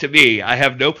talked to me. I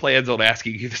have no plans on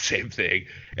asking you the same thing.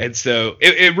 And so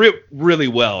it really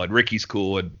well. And Ricky's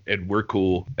cool, and we're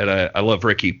cool. And I love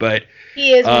Ricky. But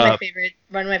he is one of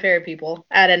my favorite people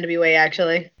at NWA,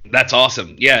 actually. That's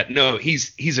awesome. Yeah, no,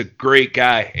 he's a great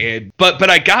guy. And but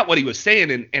I got what he was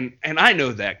saying, and I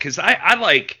know that because I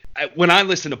like when I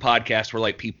listen to podcasts where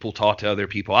like people talk to other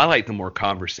people, I like the more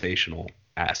conversational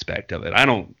aspect of it. I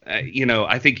don't,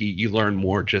 I think you learn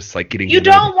more just like getting. You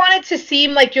don't want it to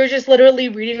seem like you're just literally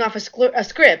reading off a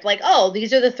script. Like, oh,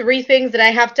 these are the 3 things that I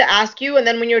have to ask you, and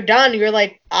then when you're done, you're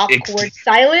like awkward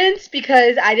silence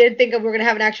because I didn't think we're gonna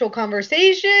have an actual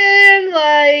conversation.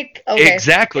 Like, okay.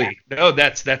 Exactly. Yeah. No,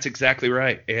 that's exactly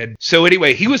right. And so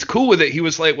anyway, he was cool with it. He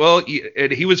was like, well,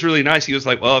 and he was really nice. He was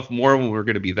like, well, if more of them were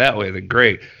gonna be that way, then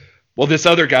great. Well, this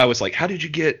other guy was like, how did you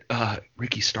get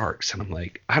Ricky Starks? And I'm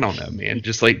like, I don't know, man.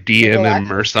 Just like DM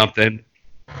him or something.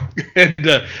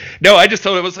 And no, I just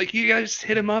told him, I was like, you guys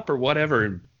hit him up or whatever.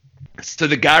 And so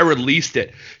the guy released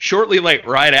it. Shortly, like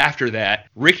right after that,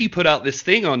 Ricky put out this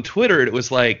thing on Twitter. And it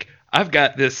was like, I've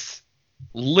got this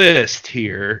list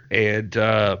here. And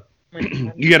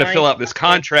you got to fill out this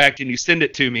contract and you send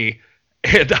it to me.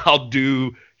 And I'll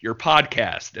do your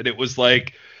podcast. And it was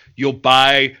like, you'll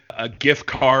buy a gift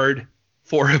card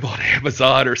for him on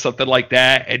Amazon or something like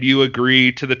that, and you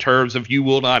agree to the terms of you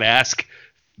will not ask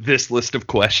this list of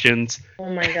questions.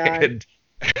 Oh my god. And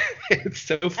it's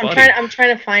so funny. I'm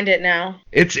trying to find it now.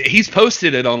 He's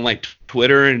posted it on like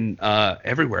Twitter and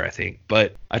everywhere, I think.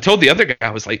 But I told the other guy,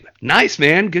 I was like, nice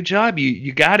man, good job.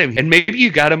 You got him. And maybe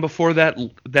you got him before that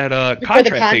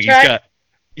contract thing he's got.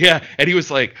 Yeah, and he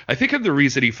was like, I think I'm the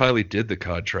reason he finally did the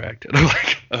contract. And I'm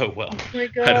like, oh well, I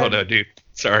don't know, dude.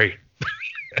 Sorry.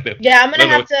 Yeah, I'm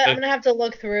gonna have to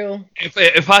look through.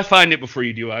 If I find it before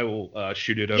you do, I will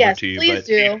shoot it over to you. Please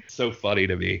do. It's so funny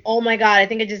to me. Oh my god, I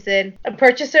think I just did. A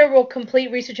purchaser will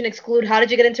complete research and exclude how did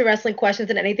you get into wrestling questions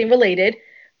and anything related.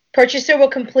 Purchaser will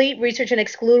complete research and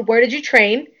exclude where did you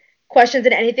train questions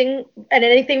and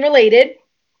anything related.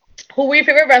 Who were your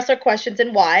favorite wrestler questions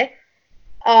and why?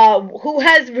 Who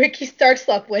has Ricky Starks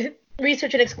slept with?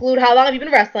 Research and exclude how long have you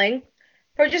been wrestling?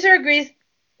 Purchaser agrees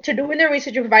to doing their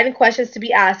research and providing questions to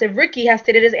be asked. If Ricky has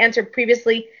stated his answer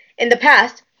previously in the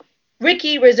past,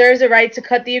 Ricky reserves the right to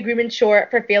cut the agreement short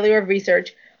for failure of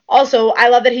research. Also, I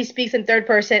love that he speaks in third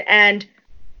person, and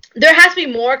there has to be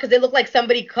more because they look like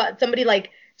somebody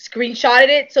like screenshotted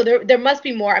it, so there must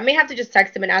be more. I may have to just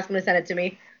text him and ask him to send it to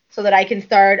me so that I can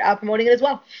start promoting it as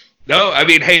well. No, I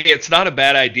mean, hey, it's not a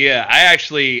bad idea. I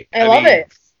love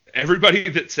it. Everybody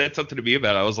that said something to me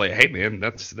about it, I was like, hey, man,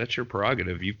 that's your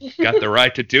prerogative. You've got the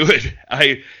right to do it.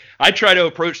 I try to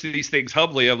approach these things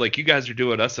humbly. I'm like, you guys are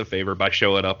doing us a favor by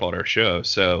showing up on our show.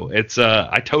 So it's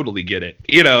I totally get it.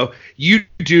 You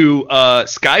do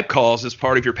Skype calls as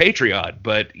part of your Patreon,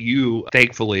 but you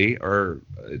thankfully are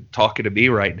talking to me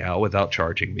right now without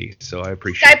charging me. So I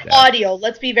appreciate Skype that. audio.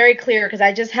 Let's be very clear because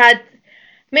I just had...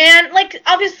 Man, like,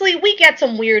 obviously, we get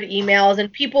some weird emails,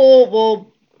 and people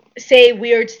will say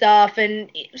weird stuff, and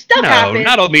stuff happens. No,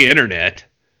 not on the internet.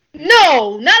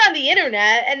 No, not on the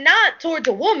internet, and not towards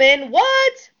a woman.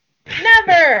 What?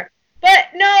 Never. But,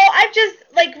 no, I've just,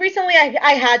 like, recently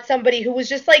I had somebody who was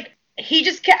just, like, he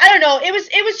just, I don't know, it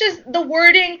was just the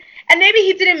wording, and maybe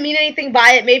he didn't mean anything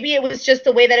by it. Maybe it was just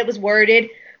the way that it was worded.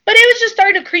 But it was just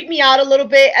starting to creep me out a little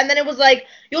bit. And then it was like,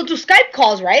 you'll do Skype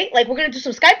calls, right? Like, we're going to do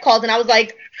some Skype calls. And I was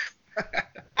like,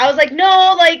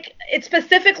 no, like, it's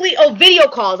specifically, video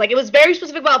calls. Like, it was very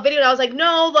specific about video. And I was like,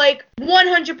 no, like,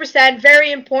 100%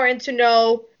 very important to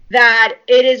know that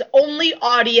it is only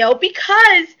audio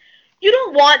because you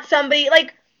don't want somebody,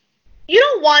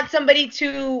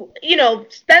 to,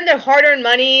 spend their hard-earned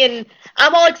money. And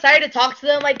I'm all excited to talk to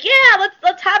them. Like, yeah,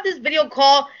 let's have this video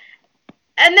call.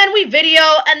 And then we video,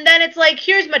 and then it's like,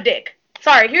 here's my dick.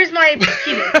 Sorry, here's my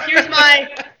penis.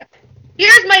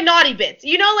 Here's my naughty bits.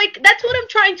 That's what I'm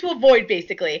trying to avoid,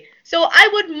 basically. So I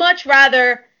would much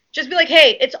rather just be like,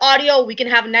 hey, it's audio. We can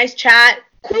have a nice chat.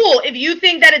 Cool. If you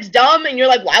think that it's dumb and you're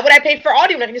like, why would I pay for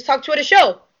audio when I can just talk to you at a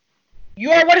show?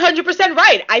 You are 100%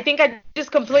 right. I think I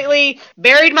just completely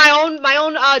buried my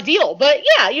own deal. But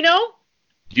yeah,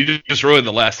 You just ruined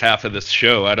the last half of this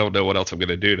show. I don't know what else I'm going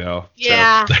to do now.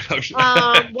 Yeah. So.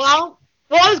 Well,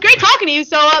 it was great talking to you,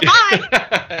 so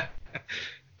bye.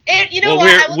 And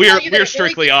we're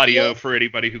strictly audio for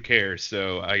anybody who cares,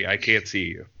 so I can't see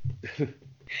you.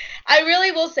 I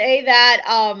really will say that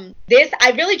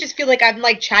I really just feel like I'm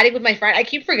like chatting with my friend. I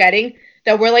keep forgetting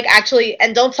that we're like actually,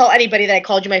 and don't tell anybody that I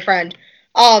called you my friend.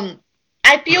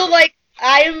 I feel like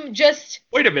I'm just...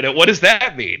 Wait a minute, what does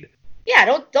that mean? Yeah,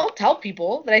 don't tell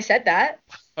people that I said that.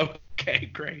 Okay,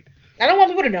 great. I don't want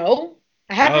people to know.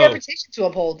 I have a Oh, reputation to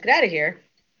uphold. Get out of here.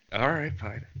 all right,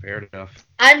 fine. Fair enough.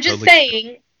 I'm just Totally.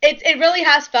 saying it really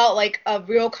has felt like a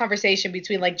real conversation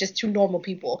between like just two normal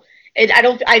people. I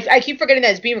don't I keep forgetting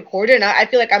that it's being recorded, and I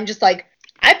feel like I'm just like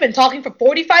I've been talking for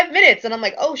 45 minutes, and I'm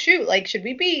like, oh shoot, like should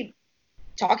we be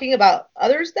talking about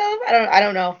other stuff? I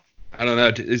don't know. I don't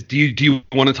know. Do you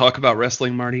want to talk about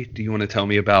wrestling, Marty? Do you want to tell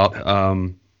me about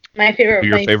My who favorite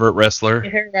your my, favorite my wrestler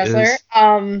favorite wrestler.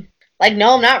 is? Like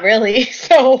no, not really.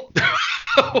 So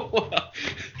no,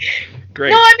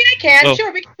 Great. I mean I can Well, sure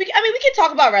I mean we can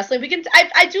talk about wrestling. We can.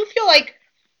 I do feel like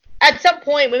at some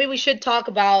point maybe we should talk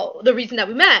about the reason that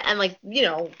we met and like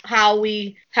how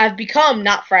we have become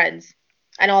not friends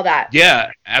and all that.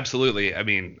 yeah, absolutely. I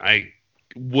mean, I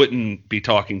wouldn't be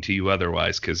talking to you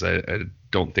otherwise because I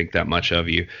don't think that much of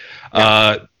you.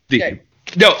 No, The good.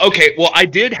 no, okay. Well, I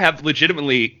did have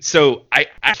legitimately. So I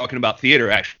talking about theater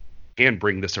actually can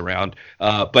bring this around.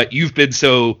 But you've been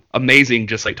so amazing,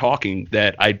 just like talking,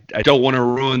 that I don't want to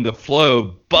ruin the flow.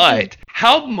 Mhm. But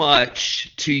how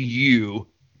much to you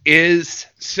is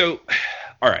so?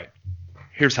 All right.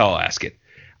 Here's how I'll ask it.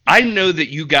 I know that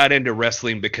you got into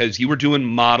wrestling because you were doing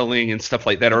modeling and stuff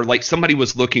like that, or like somebody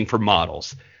was looking for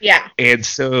models. Yeah, And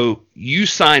so you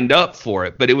signed up for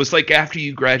it, but it was like after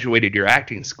you graduated your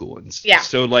acting school. And yeah.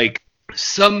 so, like,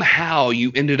 somehow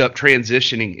you ended up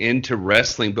transitioning into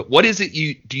wrestling. But what is it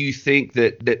you do you think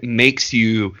that makes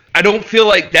you? I don't feel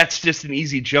like that's just an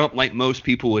easy jump like most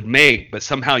people would make, but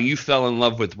somehow you fell in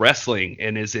love with wrestling.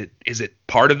 And is it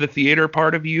part of the theater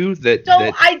part of you So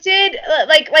that I did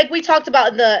like we talked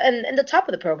about in the top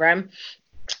of the program.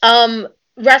 Um,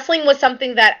 Wrestling was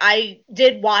something that I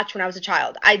did watch when I was a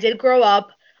child. I did grow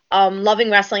up loving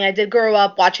wrestling. I did grow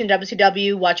up watching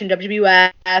WCW, watching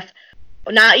WWF.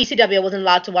 Not ECW. I wasn't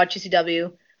allowed to watch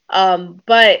ECW.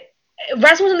 But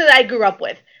wrestling was something that I grew up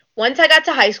with. Once I got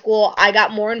to high school, I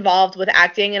got more involved with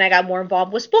acting and I got more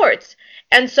involved with sports.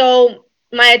 And so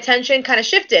my attention kind of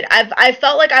shifted. I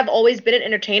felt like I've always been an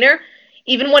entertainer.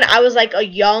 Even when I was like a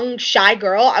young, shy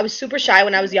girl, I was super shy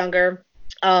when I was younger.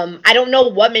 I don't know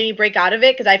what made me break out of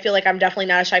it because I feel like I'm definitely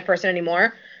not a shy person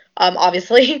anymore,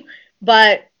 obviously.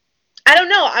 But I don't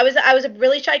know. I was a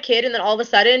really shy kid, and then all of a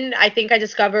sudden, I think I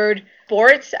discovered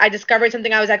sports. I discovered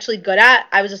something I was actually good at.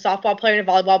 I was a softball player and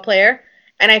a volleyball player,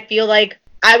 and I feel like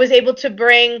I was able to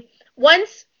bring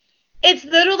once. It's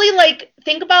literally like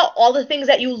think about all the things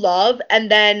that you love,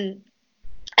 and then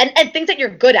and things that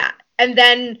you're good at, and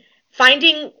then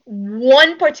finding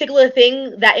one particular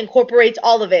thing that incorporates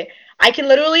all of it. I can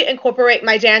literally incorporate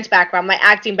my dance background, my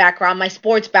acting background, my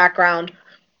sports background,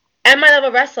 and my love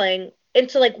of wrestling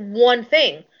into like one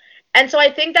thing. And so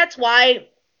I think that's why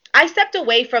I stepped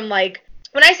away from like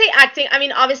when I say acting, I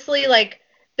mean obviously like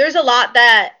there's a lot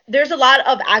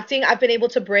of acting I've been able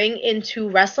to bring into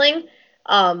wrestling.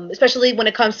 Especially when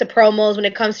it comes to promos, when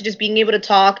it comes to just being able to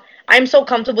talk. I'm so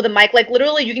comfortable with a mic. Like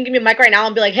literally you can give me a mic right now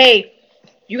and be like, "Hey,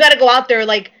 you got to go out there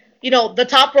like the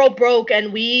top rope broke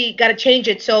and we got to change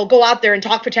it. So go out there and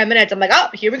talk for 10 minutes." I'm like, "Oh,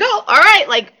 here we go. All right."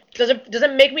 Like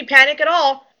doesn't make me panic at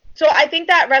all. So I think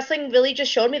that wrestling really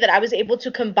just showed me that I was able to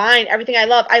combine everything I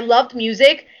love. I loved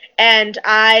music and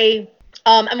I'm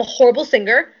a horrible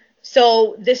singer.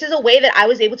 So this is a way that I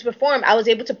was able to perform. I was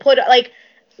able to put like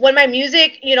when my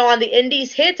music, on the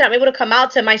indies hits, I'm able to come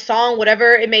out to my song,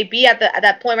 whatever it may be at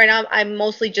that point right now. I'm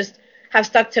mostly just have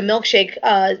stuck to Milkshake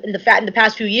in the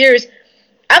past few years.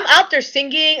 I'm out there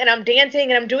singing and I'm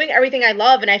dancing and I'm doing everything I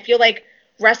love, and I feel like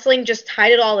wrestling just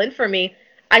tied it all in for me.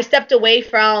 I stepped away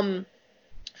from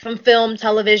film,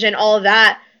 television, all of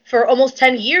that for almost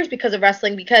 10 years because of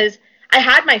wrestling because I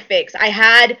had my fix. I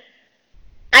had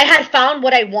found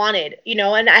what I wanted,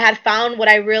 and I had found what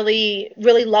I really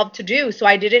really loved to do. So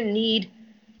I didn't need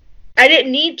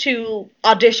to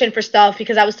audition for stuff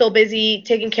because I was so busy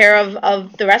taking care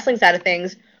of the wrestling side of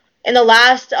things. In the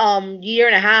last year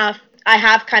and a half, I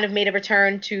have kind of made a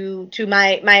return to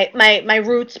my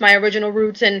roots, my original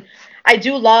roots, and I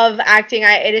do love acting.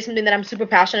 It is something that I'm super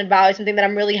passionate about. It's something that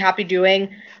I'm really happy doing.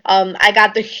 I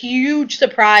got the huge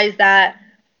surprise that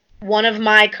one of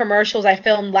my commercials I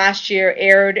filmed last year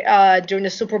aired during the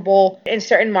Super Bowl in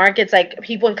certain markets. Like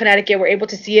people in Connecticut were able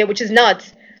to see it, which is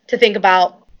nuts to think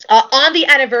about. On the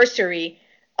anniversary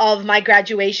of my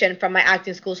graduation from my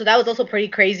acting school, so that was also pretty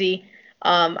crazy.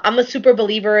 I'm a super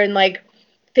believer in like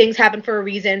things happen for a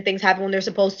reason, things happen when they're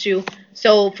supposed to.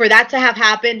 So for that to have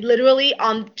happened literally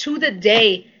on to the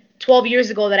day 12 years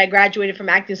ago that I graduated from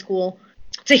acting school,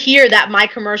 to hear that my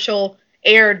commercial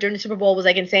aired during the Super Bowl was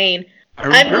like insane. I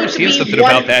I remember moved to seeing be something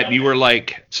one. about that, and you were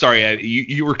like, sorry,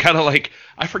 you were kind of like,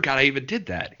 I forgot I even did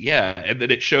that. Yeah, and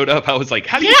then it showed up. I was like,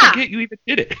 how do you Yeah. forget you even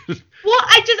did it? Well,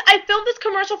 I filmed this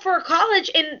commercial for a college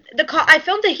in I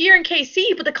filmed it here in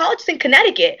KC, but the college is in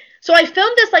Connecticut. So I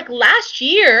filmed this like last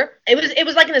year. It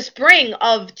was like in the spring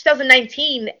of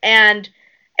 2019, and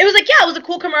it was like, yeah, it was a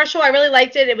cool commercial. I really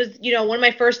liked it. It was, one of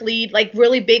my first like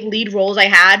really big lead roles I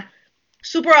had.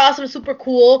 Super awesome, super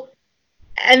cool.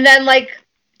 And then like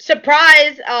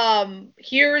surprise,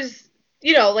 here's,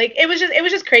 like it was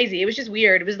just crazy. It was just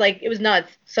weird. It was like it was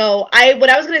nuts. So what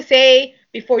I was gonna say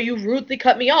before you rudely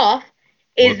cut me off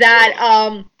is Whoops.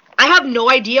 that I have no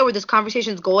idea where this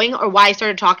conversation is going or why I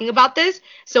started talking about this.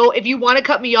 So if you want to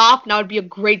cut me off, now would be a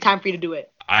great time for you to do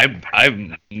it. I'm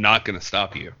not gonna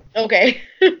stop you. Okay.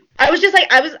 I was just like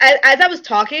as I was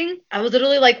talking, I was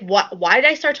literally like, what? Why did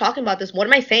I start talking about this? What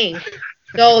am I saying?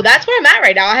 So that's where I'm at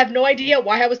right now. I have no idea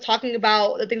why I was talking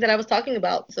about the things that I was talking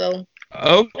about. So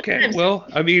Okay, well,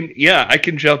 I mean, yeah, I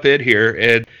can jump in here,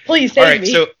 and please all save right, me.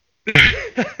 so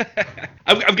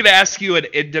I'm going to ask you an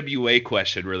NWA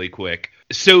question really quick.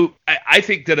 So I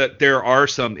think that there are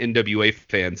some NWA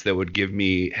fans that would give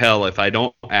me hell if I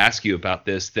don't ask you about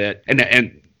this.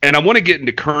 And I want to get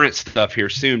into current stuff here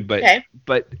soon, Okay.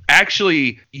 but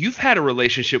actually, you've had a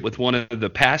relationship with one of the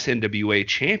past NWA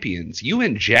champions. You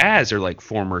and Jazz are like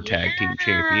former tag team Yeah.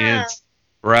 champions.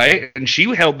 Right, and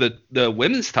she held the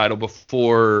women's title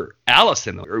before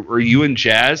Allison. Were you and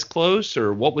Jazz close,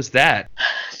 or what was that?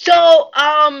 So,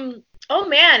 oh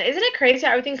man, isn't it crazy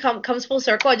how everything comes full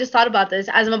circle? I just thought about this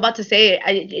as I'm about to say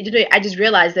it. I just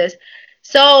realized this.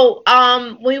 So,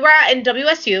 when we were in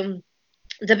WSU,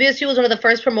 WSU was one of the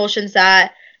first promotions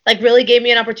that like really gave me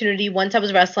an opportunity once I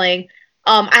was wrestling.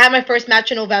 I had my first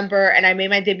match in November and I made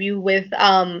my debut with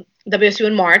WSU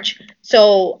in March.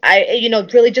 So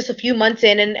really just a few months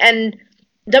in and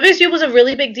WSU was a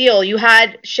really big deal. You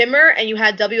had Shimmer and you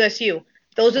had WSU.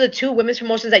 Those are the two women's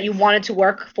promotions that you wanted to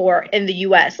work for in the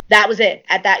US. That was it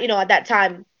at that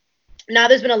time. Now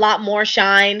there's been a lot more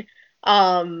Shine,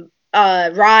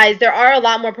 Rise. There are a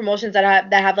lot more promotions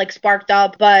that have like sparked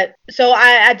up. But so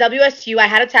at WSU I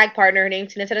had a tag partner named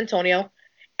Tina San Antonio,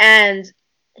 and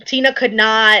Tina could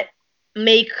not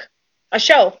make a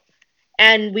show,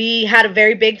 and we had a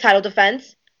very big title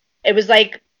defense. It was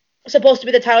like supposed to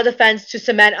be the title defense to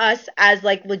cement us as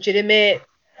like legitimate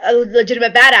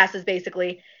badasses.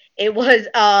 Basically, it was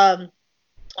a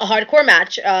hardcore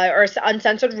match or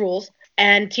uncensored rules,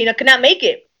 and Tina could not make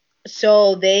it.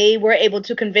 So they were able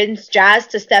to convince Jazz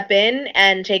to step in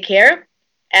and take care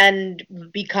and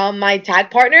become my tag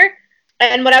partner.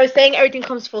 And when I was saying everything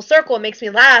comes full circle, it makes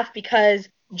me laugh because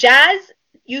Jazz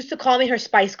used to call me her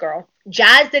Spice Girl.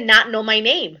 Jazz did not know my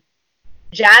name.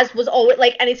 Jazz was always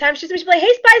like, anytime she'd be like,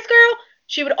 "Hey, Spice Girl,"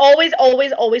 she would always,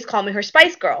 always, always call me her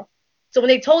Spice Girl. So when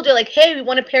they told her like, "Hey, we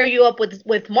want to pair you up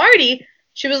with Marty,"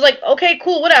 she was like, "Okay,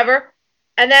 cool, whatever."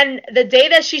 And then the day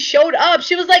that she showed up,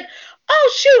 she was like,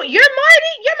 "Oh shoot, you're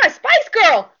Marty? You're my Spice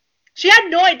Girl." She had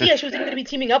no idea she was going to be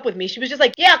teaming up with me. She was just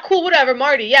like, "Yeah, cool, whatever,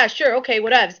 Marty. Yeah, sure, okay,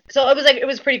 whatever." So it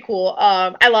was pretty cool.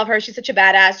 I love her. She's such a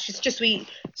badass. She's such a sweet,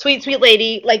 sweet, sweet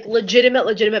lady. Like legitimate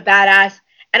badass.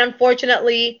 And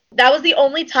unfortunately, that was the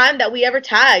only time that we ever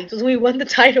tagged was when we won the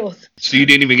titles. So you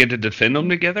didn't even get to defend them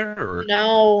together, or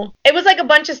No. It was like a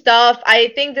bunch of stuff. I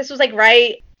think this was like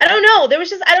right. I don't know. There was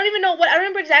just I don't even know what I don't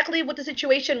remember exactly what the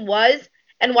situation was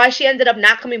and why she ended up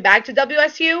not coming back to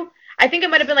WSU. I think it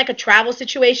might have been like a travel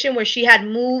situation where she had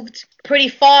moved pretty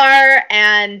far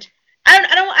and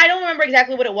I don't remember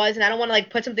exactly what it was and I don't want to like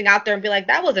put something out there and be like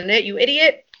that wasn't it, you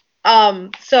idiot.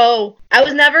 So I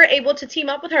was never able to team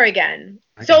up with her again.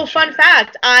 So fun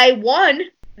fact, I won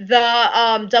the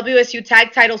WSU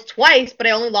tag titles twice, but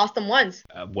I only lost them once.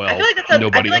 I well, feel like that's a I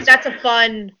nobody feel like else. that's a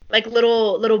fun like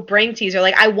little brain teaser.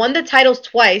 Like I won the titles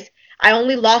twice. I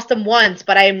only lost them once,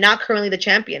 but I am not currently the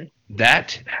champion.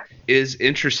 That is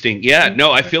interesting. Yeah,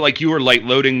 no, I feel like you were like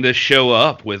loading this show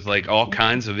up with like all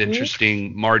kinds of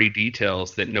interesting Marty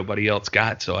details that nobody else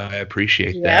got. So I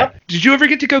appreciate Yep. that. Did you ever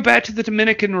get to go back to the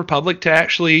Dominican Republic to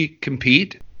actually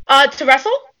compete? To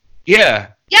wrestle? Yeah.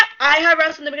 Yep, I have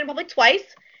wrestled in the Dominican Republic twice.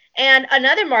 And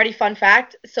another Marty fun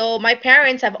fact, so my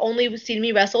parents have only seen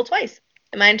me wrestle twice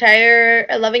in my entire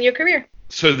 11-year career.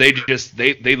 So they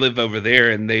live over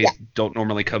there and they Yeah. don't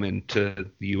normally come into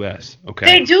the U.S. Okay.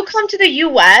 They do come to the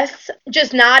US,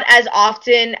 just not as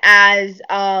often as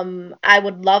I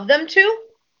would love them to.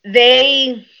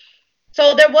 They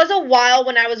So there was a while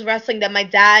when I was wrestling that my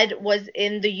dad was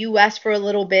in the US for a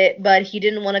little bit, but he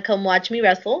didn't want to come watch me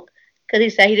wrestle because he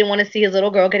said he didn't want to see his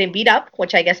little girl getting beat up,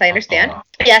 which I guess I understand. Uh,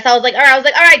 Yes, I was like, all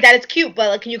right, dad, it's cute, but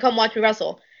like, can you come watch me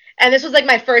wrestle? And this was like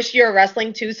my first year of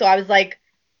wrestling too, so I was like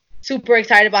super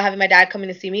excited about having my dad coming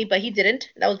to see me, but he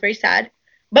didn't. That was very sad.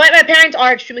 But my parents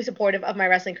are extremely supportive of my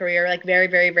wrestling career, like very,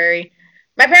 very, very.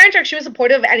 My parents are extremely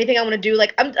supportive of anything I want to do.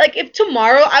 Like I'm like if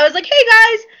tomorrow I was like, hey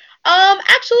guys,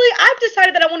 actually I've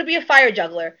decided that I want to be a fire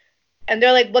juggler, and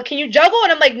they're like, what can you juggle?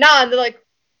 And I'm like, nah. And they're like,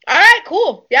 all right,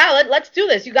 cool, yeah, let's do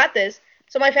this. You got this.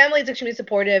 So my family is extremely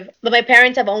supportive, but my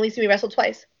parents have only seen me wrestle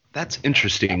twice. That's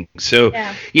interesting. So,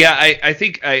 Yeah. yeah, I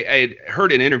think I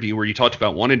heard an interview where you talked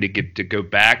about wanting to get to go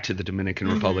back to the Dominican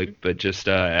Republic, but just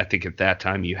I think at that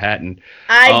time you hadn't.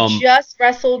 I just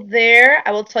wrestled there.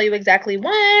 I will tell you exactly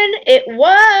when. It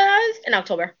was in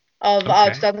October of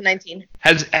Okay. 2019.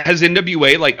 Has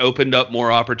NWA like opened up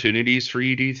more opportunities for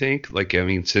you? Do you think? Like, I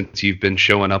mean, since you've been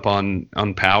showing up on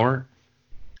Power.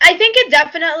 I think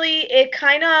it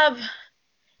kind of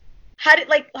had it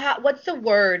like what's the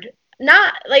word?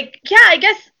 Not like yeah, I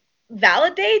guess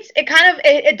validates. It kind of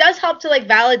it does help to like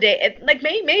validate it, like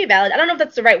maybe valid. I don't know if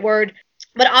that's the right word,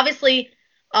 but obviously,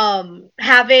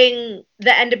 having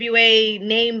the NWA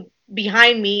name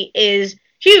behind me is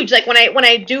huge. Like when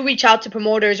I do reach out to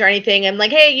promoters or anything, I'm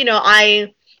like, hey,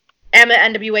 I am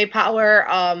an NWA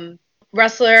Power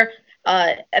wrestler.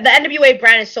 The NWA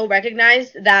brand is so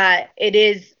recognized that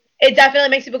it definitely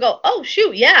makes people go, oh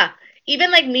shoot, yeah. Even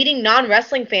like meeting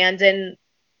non-wrestling fans and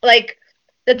like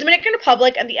the Dominican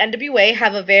Republic and the NWA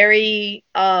have a very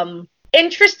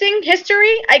interesting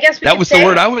history, I guess we That could was the say.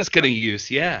 word I was going to use.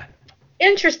 Yeah.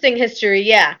 Interesting history,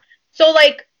 yeah. So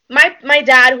like my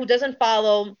dad who doesn't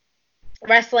follow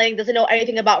wrestling, doesn't know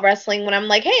anything about wrestling, when I'm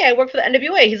like, hey, I work for the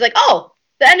NWA, he's like, oh,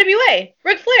 the NWA,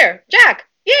 Ric Flair, Jack,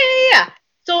 yeah, yeah, yeah.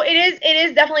 So it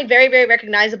is definitely very, very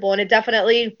recognizable, and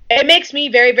it makes me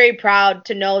very, very proud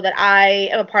to know that I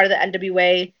am a part of the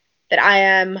NWA, that I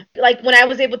am like when I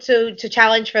was able to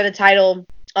challenge for the title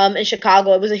in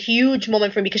Chicago, it was a huge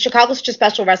moment for me because Chicago's such a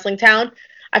special wrestling town.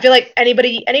 I feel like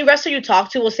any wrestler you talk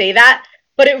to will say that,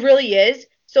 but it really is.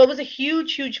 So it was a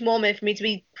huge, huge moment for me to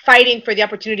be fighting for the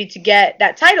opportunity to get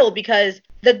that title because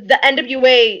the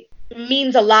NWA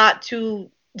means a lot to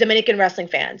Dominican wrestling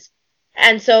fans.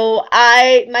 And so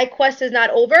my quest is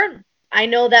not over. I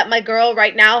know that my girl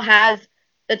right now has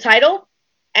the title,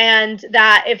 and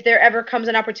that if there ever comes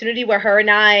an opportunity where her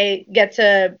and I get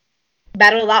to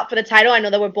battle it out for the title, I know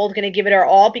that we're both going to give it our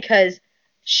all because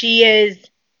she is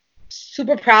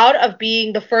super proud of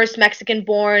being the first Mexican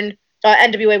born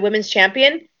NWA women's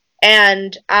champion.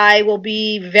 And I will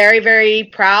be very, very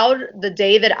proud the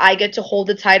day that I get to hold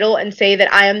the title and say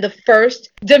that I am the first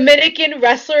Dominican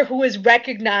wrestler who is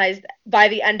recognized by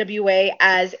the NWA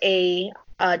as a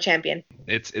champion.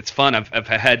 It's fun. I've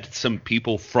had some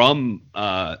people from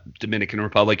Dominican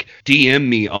Republic DM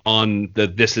me on the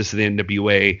This Is the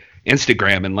NWA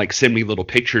Instagram and like send me little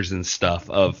pictures and stuff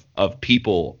of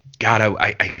people. God,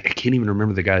 I can't even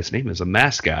remember the guy's name. It was a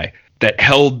mask guy that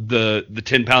held the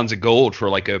 10 pounds of gold for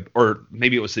like or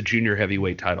maybe it was the junior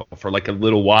heavyweight title for like a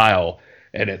little while.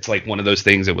 And it's like one of those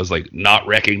things that was like not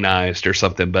recognized or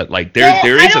something, but like there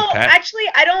is a path. Actually,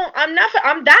 I don't. I'm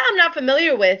not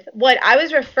familiar with. What I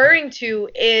was referring to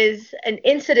is an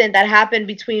incident that happened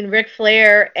between Ric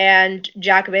Flair and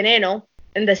Jack Veneno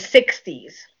in the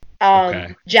 '60s.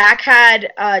 Okay.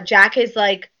 Jack is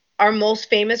like our most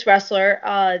famous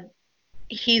wrestler.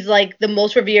 He's like the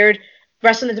most revered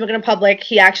wrestler in the Dominican Republic.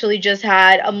 He actually just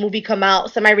had a movie come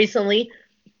out semi recently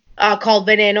called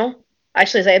Veneno.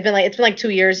 Actually, it's been like 2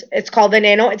 years. It's called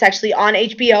Veneno. It's actually on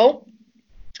HBO.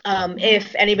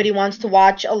 If anybody wants to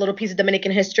watch a little piece of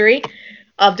Dominican history,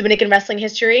 of Dominican wrestling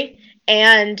history,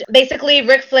 and basically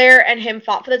Ric Flair and him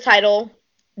fought for the title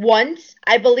once,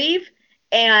 I believe,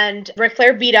 and Ric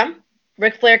Flair beat him.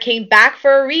 Ric Flair came back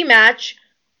for a rematch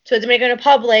to the Dominican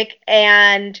Republic,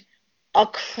 and a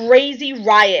crazy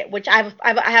riot, which I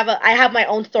have my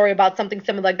own story about something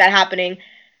similar like that happening.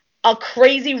 A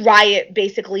crazy riot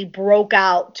basically broke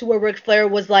out to where Ric Flair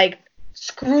was like,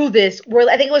 "Screw this!" Where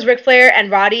I think it was Ric Flair and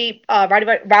Rowdy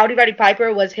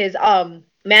Piper was his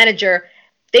manager.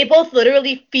 They both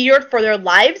literally feared for their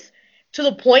lives to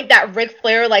the point that Ric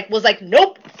Flair like was like,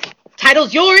 "Nope,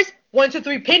 title's yours. 1, 2,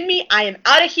 3, pin me. I am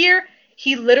out of here."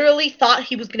 He literally thought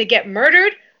he was gonna get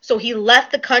murdered, so he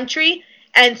left the country.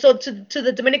 And so to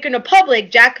the Dominican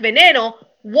Republic, Jack Veneno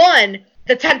won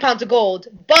the 10 pounds of gold,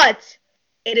 but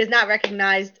it is not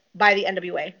recognized by the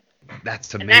NWA.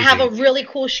 That's And amazing. I have a really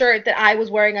cool shirt that I was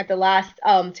wearing at the last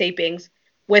tapings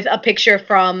with a picture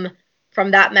from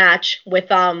that match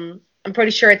with I'm pretty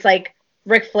sure it's like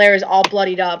Ric Flair is all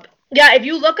bloodied up. Yeah, if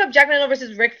you look up Jack Veneno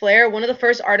versus Ric Flair, one of the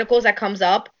first articles that comes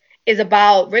up is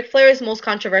about Ric Flair's most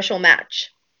controversial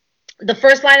match. The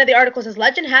first line of the article says,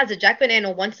 legend has it Jack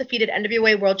Veneno once defeated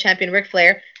NWA World Champion Ric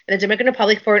Flair in the Dominican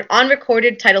Republic for an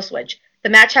unrecorded title switch. The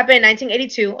match happened in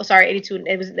 1982. Oh, sorry, 82.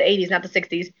 It was the 80s, not the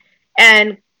 60s.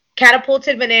 And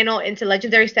catapulted Veneno into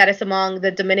legendary status among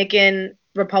the Dominican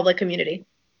Republic community.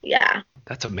 Yeah.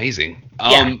 That's amazing.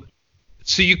 Yeah.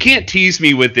 So you can't tease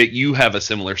me with that you have a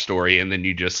similar story and then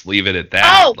you just leave it at that.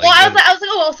 Oh, well, I was like,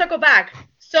 oh, I'll circle back.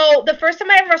 So the first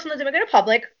time I ever wrestled in the Dominican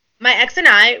Republic, my ex and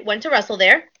I went to wrestle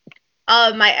there.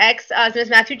 My ex, his name is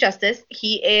Matthew Justice.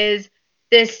 He is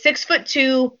this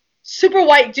 6'2", super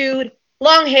white dude,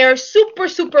 long hair, super,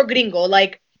 super gringo.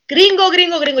 Like, gringo,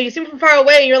 gringo, gringo. You see him from far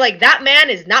away, and you're like, that man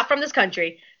is not from this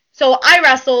country. So I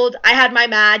wrestled. I had my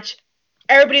match.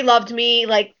 Everybody loved me.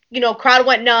 Like, crowd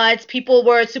went nuts. People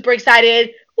were super excited.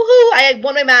 Woohoo! I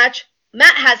won my match.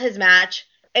 Matt has his match.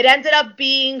 It ended up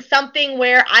being something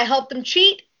where I helped him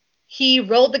cheat. He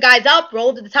rolled the guys up,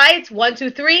 rolled the tights, 1, 2,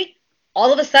 3.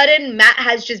 All of a sudden, Matt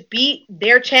has just beat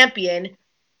their champion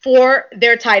for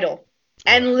their title.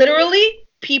 And literally,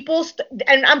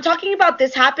 and I'm talking about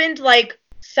this happened like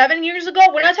 7 years ago.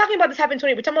 We're not talking about this happened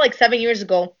 20, we're talking about like 7 years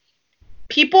ago.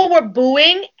 People were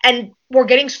booing and were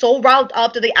getting so riled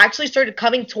up that they actually started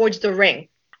coming towards the ring.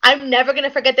 I'm never going to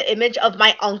forget the image of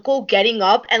my uncle getting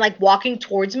up and like walking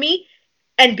towards me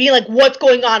and being like, what's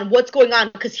going on? What's going on?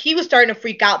 Because he was starting to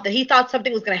freak out that he thought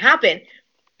something was going to happen.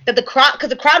 That because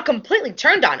the crowd completely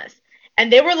turned on us.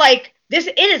 And they were like,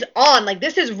 it is on. Like,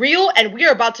 this is real and we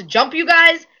are about to jump you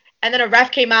guys. And then a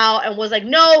ref came out and was like,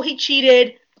 no, he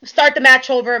cheated. Start the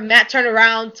match over. Matt turned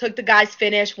around, took the guy's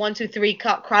finish. 1, 2, 3.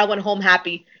 Crowd went home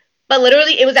happy. But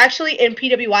literally, it was actually in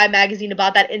PWI magazine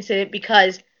about that incident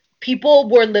because people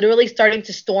were literally starting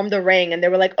to storm the ring, and they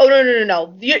were like, "Oh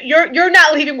no! You're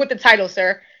not leaving with the title,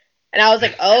 sir." And I was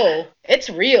like, "Oh, it's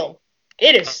real.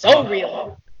 It is so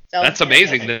real." So, that's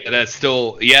amazing that's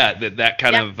still that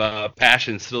kind of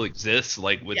passion still exists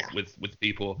like with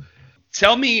people.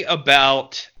 Tell me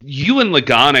about you and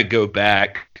Lagana go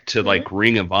back to like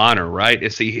Ring of Honor, right?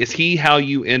 Is he how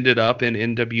you ended up in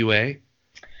NWA?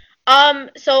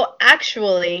 So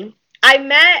actually,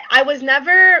 I was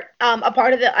never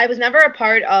I was never a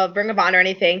part of Ring of Honor or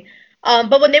anything.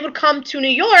 But when they would come to New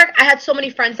York, I had so many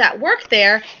friends that worked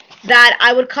there that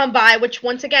I would come by, which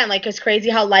once again, like, it's crazy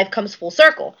how life comes full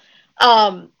circle.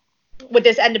 With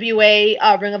this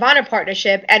NWA Ring of Honor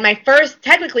partnership, and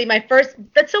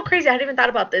that's so crazy, I hadn't even thought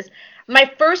about this.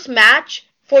 My first match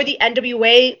for the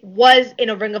NWA was in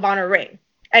a Ring of Honor ring.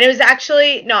 And it was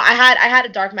actually, no, I had a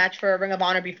dark match for a Ring of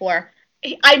Honor before.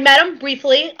 I met him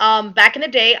briefly. Back in the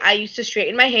day, I used to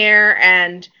straighten my hair,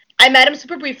 and I met him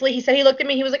super briefly. He said he looked at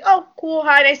me. He was like, oh, cool.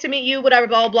 Hi, nice to meet you, whatever,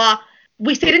 blah, blah, blah.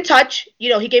 We stayed in touch.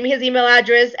 He gave me his email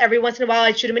address. Every once in a while,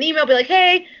 I'd shoot him an email, be like,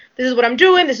 hey, this is what I'm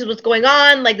doing. This is what's going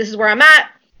on. Like, this is where I'm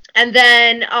at. And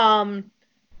then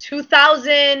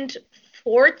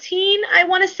 2014, I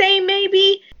want to say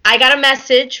maybe, I got a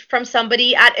message from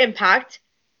somebody at Impact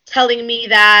telling me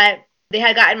that they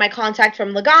had gotten my contact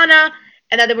from Lagana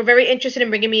and that they were very interested in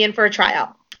bringing me in for a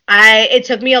tryout. It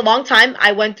took me a long time.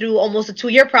 I went through almost a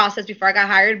 2-year process before I got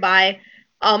hired by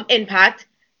Impact.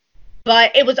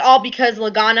 But it was all because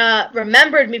Lagana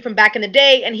remembered me from back in the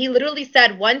day, and he literally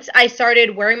said once I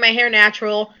started wearing my hair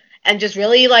natural and just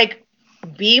really, like,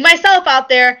 being myself out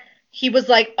there, he was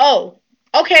like, oh,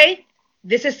 okay,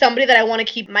 this is somebody that I want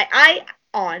to keep my eye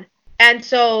on. And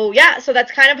so, so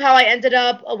that's kind of how I ended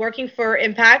up working for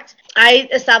Impact. I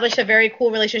established a very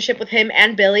cool relationship with him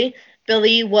and Billy.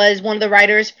 Billy was one of the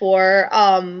writers for,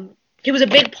 he was a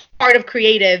big part of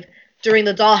creative during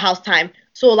the Dollhouse time.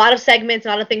 So a lot of segments, a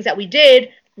lot of things that we did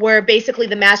were basically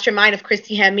the mastermind of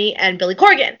Christy Hemme and Billy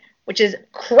Corgan, which is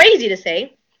crazy to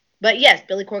say. But yes,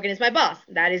 Billy Corgan is my boss.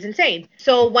 That is insane.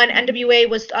 So when NWA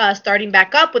was starting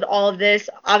back up with all of this,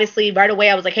 obviously right away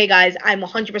I was like, hey guys, I'm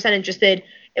 100% interested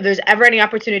if there's ever any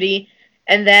opportunity.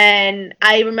 And then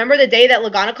I remember the day that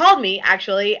Lagana called me,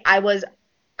 actually. I was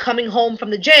coming home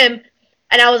from the gym,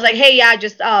 and I was like, hey,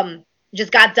 just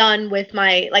got done with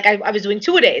my, like, I was doing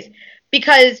 2-a-days.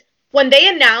 Because when they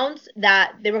announced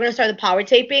that they were going to start the power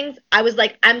tapings, I was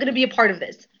like, I'm going to be a part of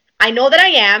this. I know that I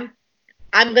am.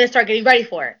 I'm going to start getting ready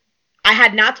for it. I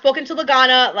had not spoken to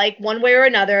Lagana, like, one way or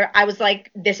another. I was like,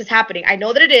 this is happening. I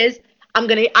know that it is. I'm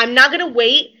not going to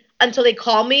wait until they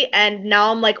call me, and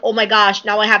now I'm like, oh my gosh,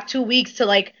 now I have 2 weeks to,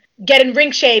 like, get in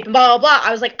ring shape and blah, blah, blah.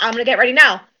 I was like, I'm going to get ready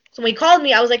now. So when he called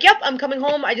me, I was like, yep, I'm coming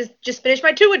home. I just finished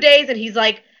my 2-a-days, and he's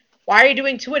like, why are you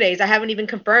doing 2-a-days? I haven't even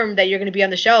confirmed that you're going to be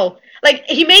on the show. Like,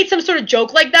 he made some sort of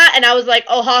joke like that, and I was like,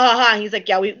 oh, ha, ha, ha. And he's like,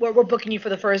 yeah, we're booking you for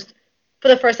the first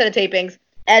set of tapings.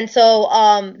 And so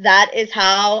that is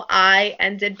how I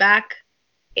ended back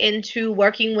into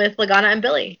working with Lagana and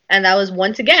Billy. And that was,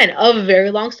 once again, a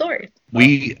very long story.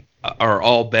 We are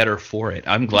all better for it.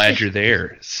 I'm glad you're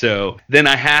there. So then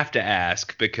I have to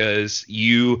ask, because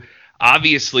you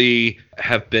obviously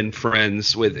have been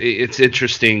friends with, it's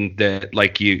interesting that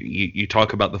like you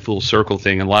talk about the full circle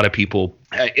thing. A lot of people,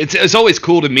 it's always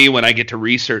cool to me when I get to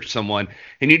research someone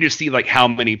and you just see like how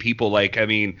many people, like, I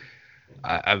mean,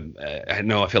 I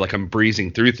know I feel like I'm breezing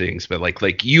through things, but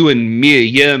like you and Mia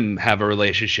Yim have a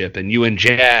relationship, and you and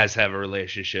Jazz have a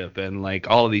relationship, and like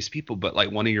all of these people. But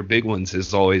like one of your big ones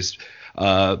has always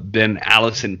been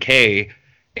Allison Kay,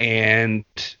 and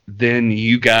then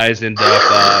you guys end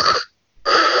up.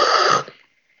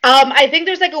 I think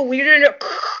there's like a weird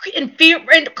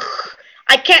and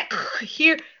I can't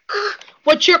hear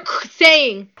what you're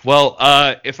saying. Well,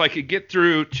 if I could get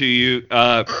through to you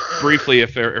briefly,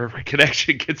 if our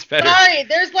connection gets better. Sorry,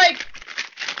 there's like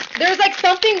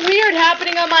something weird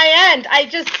happening on my end.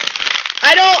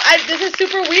 This is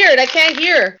super weird. I can't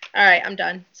hear. All right, I'm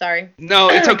done. Sorry. No,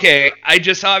 it's okay. I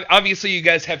just, obviously you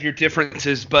guys have your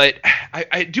differences, but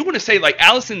I do want to say, like,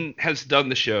 Allison has done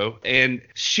the show, and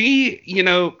she, you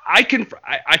know, I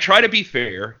try to be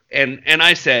fair, and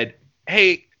I said,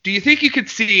 hey, do you think you could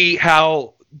see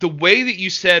how the way that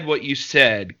you said what you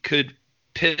said could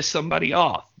piss somebody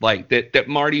off? Like, that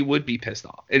Marty would be pissed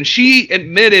off. And she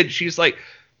admitted, she's like,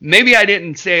 maybe I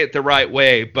didn't say it the right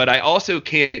way, but I also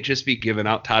can't just be giving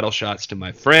out title shots to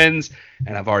my friends,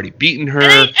 and I've already beaten her.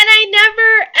 And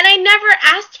I never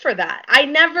asked for that. I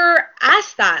never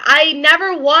asked that. I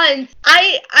never once.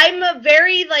 I'm a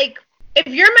very, like, if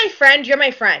you're my friend, you're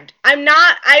my friend. I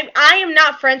am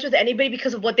not friends with anybody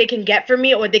because of what they can get for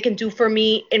me or what they can do for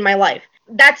me in my life.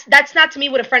 That's not to me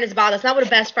what a friend is about. That's not what a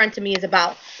best friend to me is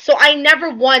about. So I never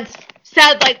once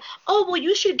said, like, oh, well,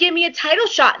 you should give me a title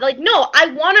shot. Like, no, I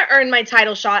want to earn my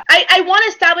title shot. I want to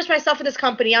establish myself in this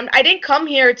company. I didn't come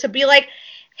here to be like,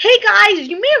 hey guys,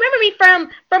 you may remember me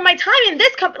from my time in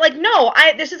this company. Like, no,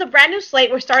 this is a brand new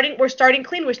slate. We're starting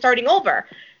clean. We're starting over.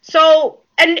 So,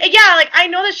 and yeah, like, I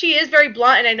know that she is very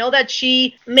blunt, and I know that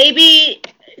she maybe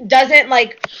doesn't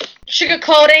like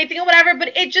sugarcoat anything or whatever,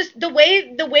 but it just, the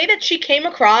way that she came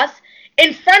across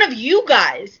in front of you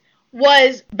guys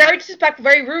was very disrespectful,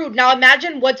 very rude. Now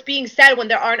imagine what's being said when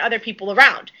there aren't other people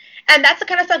around. And that's the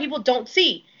kind of stuff people don't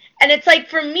see. And it's like,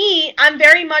 for me, I'm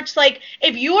very much like,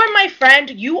 if you are my friend,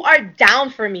 you are down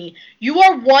for me. You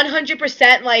are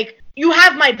 100% like, you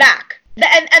have my back.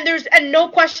 And there's no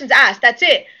questions asked. That's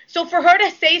it. So for her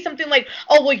to say something like,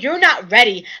 oh, well, you're not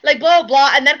ready, like, blah, blah,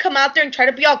 blah, and then come out there and try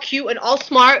to be all cute and all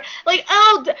smart, like,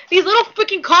 oh, these little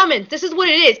freaking comments, this is what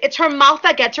it is. It's her mouth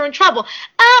that gets her in trouble.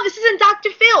 Oh, this isn't Dr.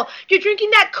 Phil. You're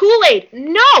drinking that Kool-Aid.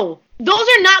 No, those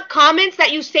are not comments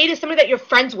that you say to somebody that you're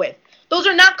friends with. Those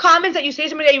are not comments that you say to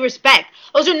somebody that you respect.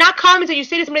 Those are not comments that you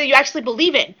say to somebody that you actually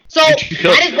believe in. So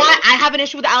that is why I have an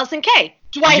issue with Allison Kay.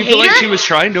 Do I hate her? Do you feel like she was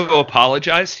trying to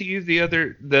apologize to you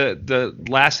the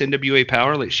last NWA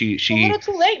Power? Like she a little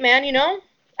too late, man. You know,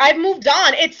 I've moved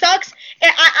on. It sucks.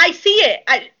 I see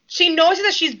it. She knows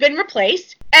that she's been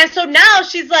replaced, and so now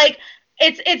she's like,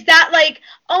 it's that like,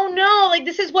 oh no, like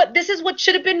this is what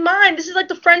should have been mine. This is like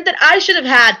the friend that I should have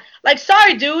had. Like,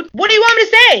 sorry, dude. What do you want me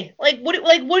to say? Like,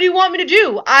 what do you want me to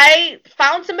do? I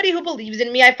found somebody who believes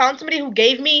in me. I found somebody who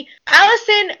gave me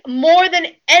Allison more than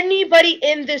anybody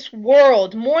in this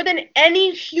world, more than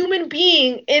any human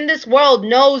being in this world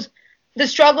knows the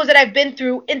struggles that I've been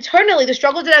through internally, the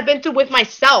struggles that I've been through with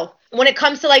myself when it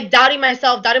comes to like doubting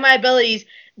myself, doubting my abilities,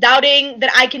 doubting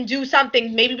that I can do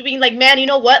something, maybe being like, man, you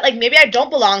know what? Like, maybe I don't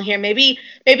belong here. Maybe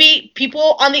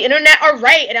people on the internet are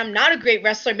right and I'm not a great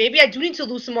wrestler. Maybe I do need to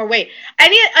lose some more weight. I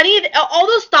need all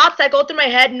those thoughts that go through my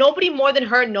head. Nobody more than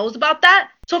her knows about that.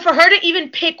 So for her to even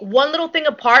pick one little thing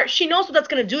apart, she knows what that's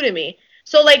going to do to me.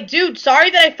 So like, dude,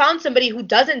 sorry that I found somebody who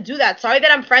doesn't do that. Sorry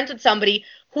that I'm friends with somebody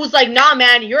who's like, nah,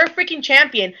 man, you're a freaking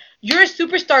champion. You're a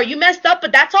superstar. You messed up,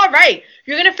 but that's all right.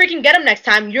 You're going to freaking get him next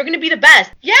time. You're going to be the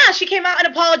best. Yeah, she came out and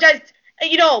apologized,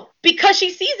 you know, because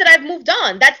she sees that I've moved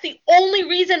on. That's the only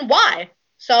reason why.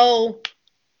 So,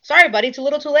 sorry, buddy. Too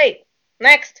little too late.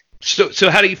 Next. So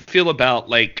how do you feel about,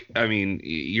 like, I mean,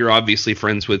 you're obviously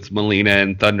friends with Melina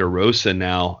and Thunder Rosa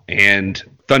now, and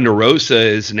Thunder Rosa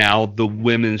is now the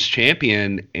women's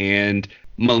champion, and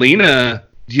Melina,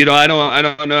 you know, I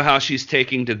don't know how she's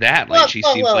taking to that. Like, she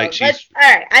seems like she's all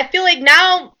right. I feel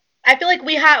like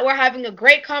we're having a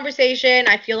great conversation.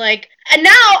 I feel like, and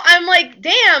now I'm like,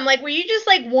 damn, like, were you just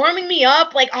like warming me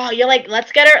up? Like, oh, you're like,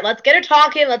 let's get her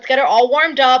talking, let's get her all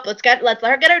warmed up, let's let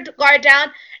her get her guard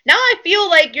down. Now I feel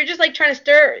like you're just like trying to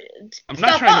stir. I'm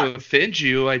not trying to offend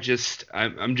you.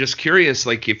 I'm just curious,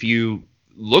 like, if you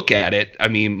look at it, I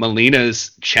mean,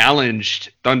 Melina's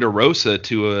challenged Thunder Rosa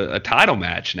to a title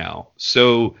match now.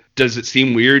 So does it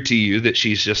seem weird to you that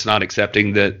she's just not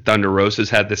accepting that Thunder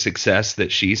Rosa's had the success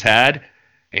that she's had?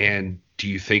 And do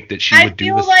you think that she would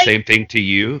do the same thing to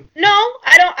you? No,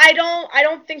 I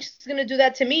don't think she's gonna do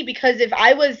that to me, because if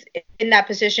I was in that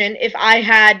position, if I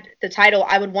had the title,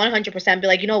 I would 100% be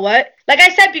like, you know what? Like I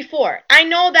said before, I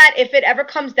know that if it ever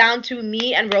comes down to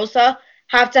me and Rosa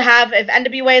if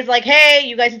NWA is like, hey,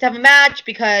 you guys need to have a match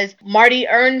because Marty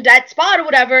earned that spot or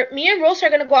whatever, me and Rosa are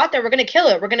gonna go out there, we're gonna kill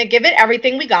it. We're gonna give it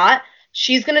everything we got.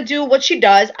 She's gonna do what she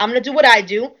does. I'm gonna do what I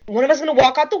do. One of us is gonna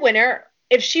walk out the winner.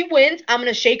 If she wins, I'm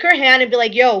gonna shake her hand and be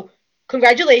like, yo,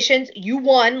 congratulations, you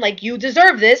won, like, you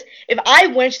deserve this. If I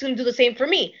win, she's gonna do the same for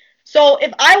me. So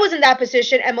if I was in that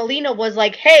position and Melina was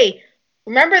like, hey,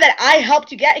 remember that I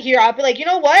helped you get here, I'll be like, you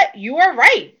know what, you are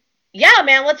right. Yeah,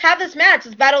 man, let's have this match,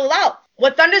 let's battle it out.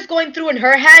 What Thunder's going through in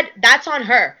her head, that's on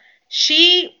her.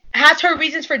 She has her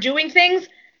reasons for doing things.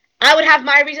 I would have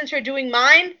my reasons for doing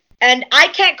mine, and I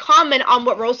can't comment on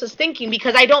what Rosa's thinking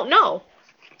because I don't know.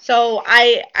 So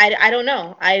I don't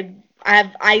know.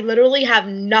 I literally have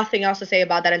nothing else to say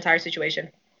about that entire situation.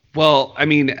 Well, I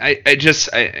mean, I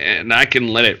can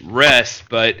let it rest,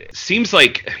 but it seems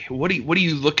like what are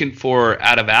you looking for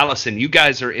out of Allison? You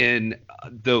guys are in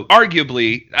the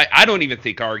arguably, I don't even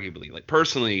think arguably, like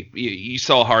personally, you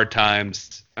saw Hard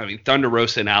Times. I mean, Thunder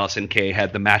Rosa and Allison Kay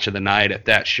had the match of the night at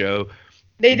that show.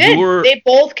 They did. They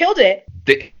both killed it.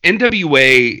 The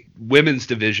NWA women's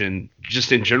division,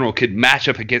 just in general, could match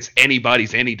up against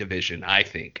anybody's any division, I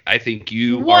think. I think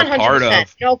you 100%, are part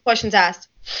of... No questions asked.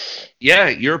 Yeah,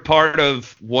 you're part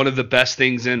of one of the best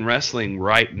things in wrestling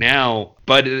right now,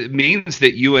 but it means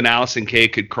that you and Allison Kay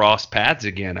could cross paths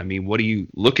again. I mean, what are you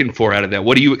looking for out of that?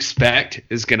 What do you expect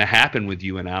is going to happen with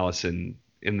you and Allison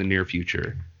in the near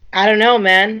future? I don't know,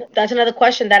 man. That's another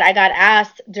question that I got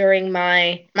asked during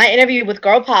my interview with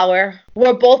Girl Power.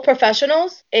 We're both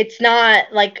professionals. It's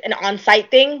not like an on-site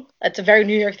thing. That's a very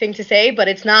New York thing to say, but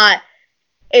it's not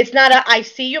a I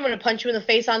see you, I'm going to punch you in the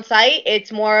face on site.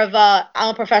 It's more of a I'm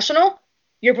a professional.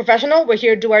 You're a professional. We're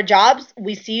here to do our jobs.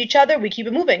 We see each other. We keep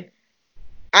it moving.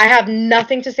 I have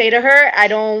nothing to say to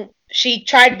her. She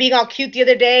tried being all cute the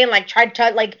other day and like tried to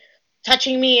like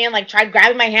touching me and like tried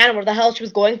grabbing my hand and what the hell she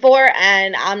was going for,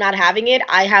 and I'm not having it.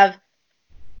 I have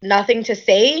nothing to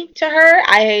say to her.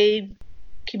 I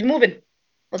keep it moving.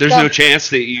 There's no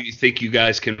chance that you think you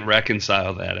guys can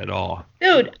reconcile that at all.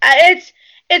 Dude,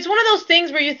 it's one of those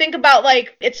things where you think about,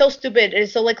 like, it's so stupid,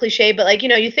 it's so like cliche, but like, you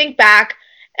know, you think back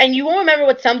and you won't remember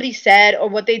what somebody said or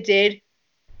what they did.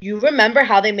 You remember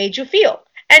how they made you feel.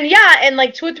 And yeah, in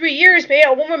like 2 or 3 years, maybe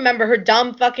I won't remember her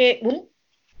dumb fucking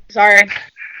sorry.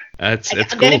 I'm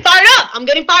cool. getting fired up.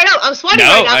 I'm sweating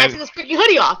right now. I'm taking this freaking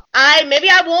hoodie off.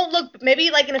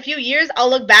 Maybe like in a few years, I'll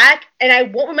look back and I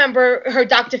won't remember her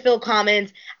Dr. Phil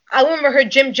comments. I won't remember her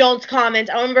Jim Jones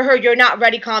comments. I won't remember her You're Not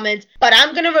Ready comments. But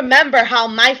I'm going to remember how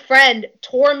my friend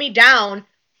tore me down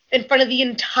in front of the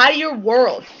entire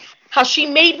world. How she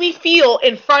made me feel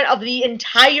in front of the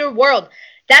entire world.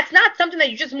 That's not something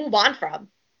that you just move on from.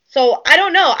 So I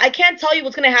don't know. I can't tell you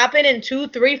what's going to happen in 2,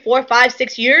 3, 4, 5,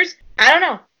 6 years. I don't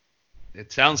know.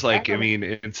 It sounds like, I mean,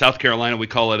 in South Carolina, we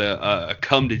call it a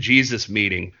come to Jesus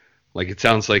meeting. Like, it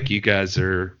sounds like you guys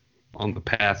are on the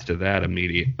path to that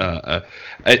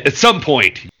at some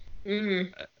point.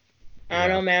 Mm-hmm. I don't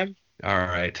know, man. All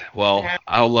right. Well,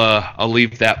 I'll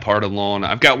leave that part alone.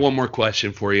 I've got one more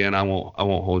question for you, and I won't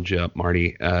hold you up,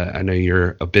 Marty. I know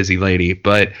you're a busy lady,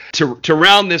 but to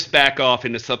round this back off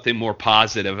into something more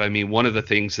positive, I mean, one of the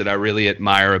things that I really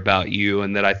admire about you,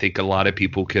 and that I think a lot of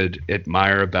people could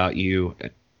admire about you,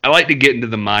 I like to get into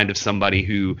the mind of somebody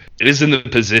who is in the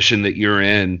position that you're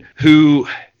in, who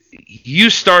you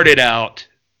started out.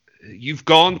 You've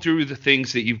gone through the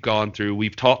things that you've gone through.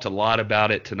 We've talked a lot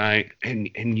about it tonight, and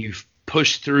you've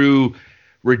pushed through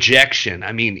rejection.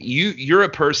 I mean, you're a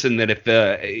person that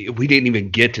if we didn't even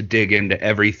get to dig into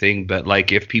everything, but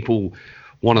like if people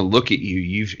want to look at you,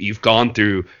 you've gone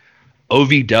through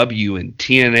OVW and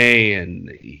TNA,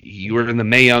 and you were in the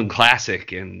Mae Young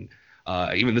Classic, and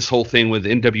even this whole thing with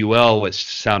NWL, which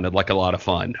sounded like a lot of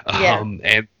fun. Yeah.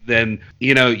 And then,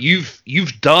 you know,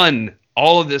 you've done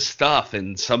all of this stuff,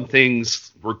 and some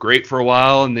things were great for a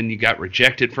while, and then you got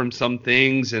rejected from some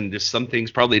things, and just some things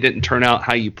probably didn't turn out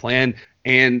how you planned.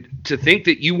 And to think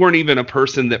that you weren't even a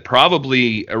person that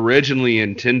probably originally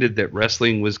intended that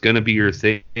wrestling was going to be your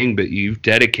thing, but you've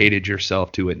dedicated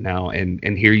yourself to it now,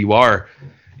 and here you are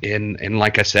in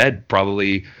like I said,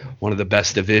 probably one of the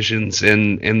best divisions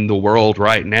in the world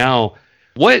right now.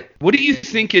 What do you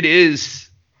think it is?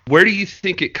 Where do you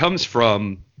think it comes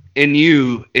from in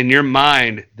your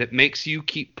mind that makes you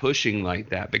keep pushing like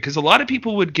that? Because a lot of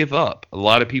people would give up. A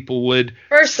lot of people would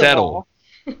First of settle. all,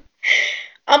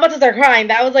 I'm about to start crying.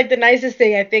 That was like the nicest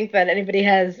thing I think that anybody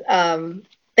has.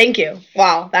 Thank you.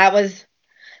 Wow, that was.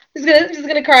 Just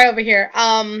gonna cry over here.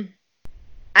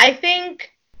 I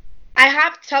think I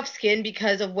have tough skin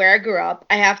because of where I grew up.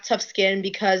 I have tough skin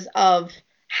because of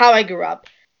how I grew up.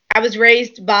 I was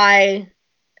raised by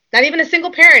not even a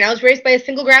single parent. I was raised by a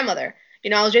single grandmother.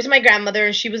 I was raised by my grandmother,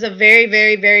 and she was a very,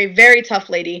 very, very, very tough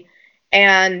lady.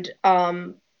 And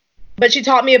but she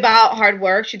taught me about hard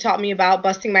work. She taught me about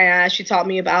busting my ass. She taught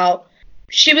me about.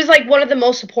 She was like one of the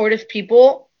most supportive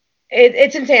people.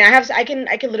 It's insane. I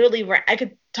can literally I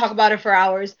could talk about her for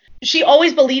hours. She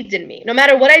always believed in me, no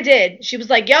matter what I did. She was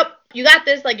like, "Yep, you got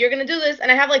this. Like you're gonna do this."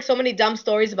 And I have like so many dumb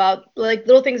stories about like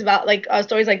little things about like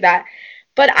stories like that.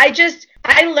 But I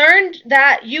learned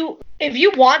that if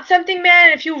you want something,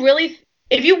 man, if you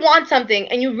want something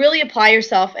and you really apply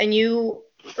yourself and you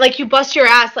bust your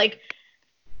ass, like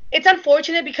it's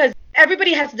unfortunate because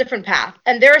everybody has a different path.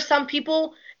 And there are some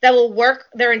people that will work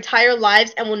their entire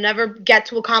lives and will never get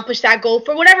to accomplish that goal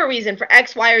for whatever reason, for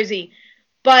X, Y, or Z.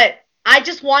 But I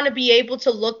just want to be able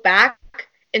to look back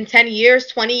in 10 years,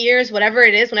 20 years, whatever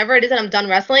it is, whenever it is that I'm done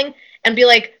wrestling, and be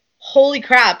like, holy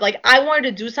crap, like I wanted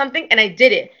to do something and I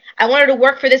did it. I wanted to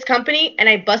work for this company and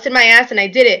I busted my ass and I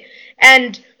did it.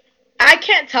 And I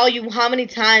can't tell you how many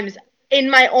times in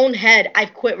my own head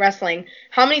I've quit wrestling.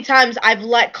 How many times I've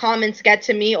let comments get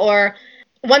to me. Or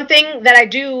one thing that I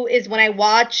do is when I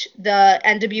watch the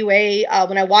NWA,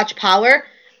 when I watch Power,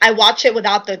 I watch it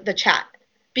without the chat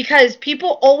because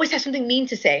people always have something mean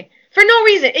to say for no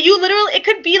reason. It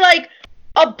could be like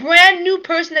a brand new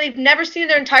person that they've never seen in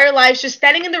their entire lives, just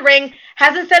standing in the ring,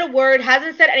 hasn't said a word,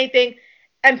 hasn't said anything,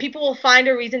 and people will find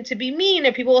a reason to be mean,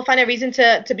 and people will find a reason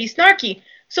to be snarky.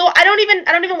 So I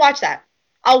don't even watch that.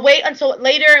 I'll wait until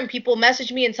later, and people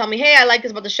message me and tell me, hey, I like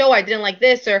this about the show, I didn't like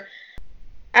this, or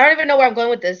I don't even know where I'm going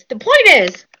with this. The point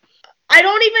is, I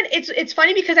don't even. It's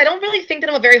funny because I don't really think that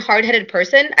I'm a very hard-headed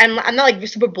person. I'm not like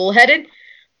super bullheaded,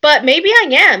 but maybe I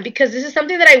am because this is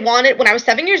something that I wanted when I was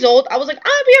 7 years old. I was like,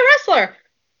 I'll be a wrestler.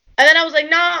 And then I was like,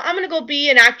 nah, I'm gonna go be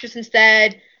an actress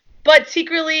instead. But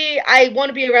secretly, I want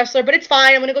to be a wrestler, but it's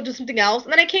fine. I'm gonna go do something else.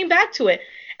 And then I came back to it.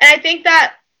 And I think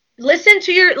that listen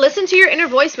to your inner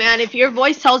voice, man. If your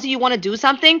voice tells you want to do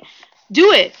something,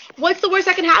 do it. What's the worst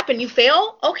that can happen? You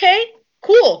fail? Okay,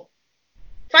 cool.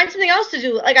 Find something else to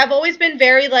do. Like I've always been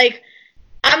very like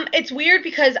it's weird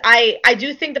because I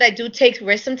do think that I do take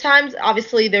risks sometimes.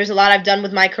 Obviously, there's a lot I've done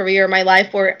with my career, my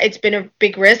life, where it's been a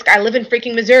big risk. I live in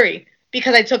freaking Missouri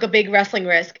because I took a big wrestling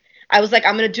risk. I was like,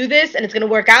 I'm gonna do this, and it's gonna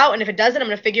work out, and if it doesn't, I'm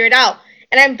gonna figure it out.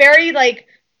 And I'm very like,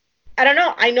 I don't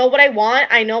know. I know what I want.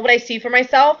 I know what I see for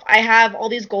myself. I have all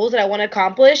these goals that I want to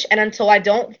accomplish, and until I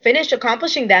don't finish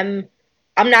accomplishing them,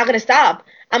 I'm not gonna stop.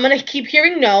 I'm gonna keep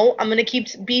hearing no. I'm gonna keep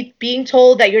being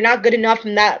told that you're not good enough,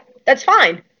 and that's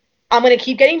fine. I'm gonna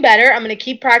keep getting better. I'm gonna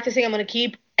keep practicing. I'm gonna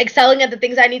keep excelling at the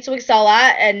things I need to excel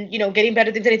at, and getting better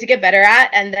at things I need to get better at,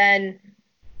 and then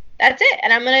that's it.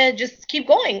 And I'm gonna just keep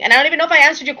going. And I don't even know if I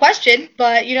answered your question,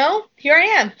 but here I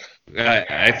am.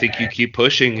 I think you keep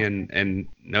pushing, and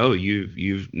no,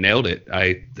 you've nailed it.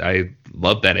 I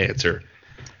love that answer.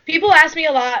 People ask me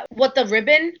a lot what the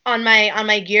ribbon on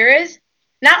my gear is.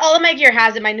 Not all of my gear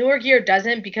has it. My newer gear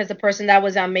doesn't because the person that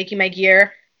was making my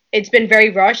gear, it's been very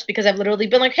rushed because I've literally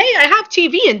been like, hey, I have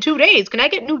TV in 2 days. Can I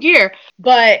get new gear?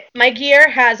 But my gear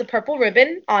has a purple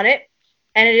ribbon on it,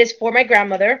 and it is for my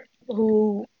grandmother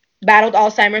who battled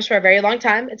Alzheimer's for a very long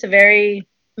time. It's a very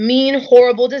mean,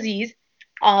 horrible disease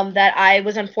that I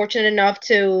was unfortunate enough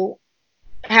to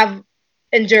have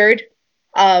endured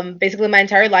basically my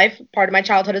entire life, part of my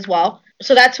childhood as well.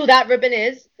 So that's who that ribbon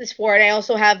is for. And I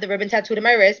also have the ribbon tattooed on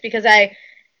my wrist because I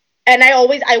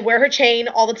wear her chain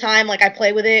all the time. Like I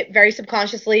play with it very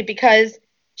subconsciously because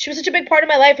she was such a big part of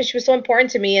my life and she was so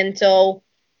important to me. And so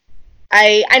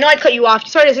I know I cut you off. You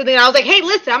started something and I was like, hey,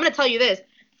 listen, I'm going to tell you this.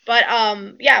 But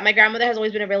yeah, my grandmother has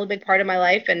always been a really big part of my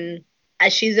life. And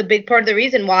she's a big part of the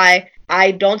reason why I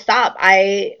don't stop.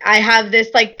 I have this,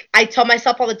 like, I tell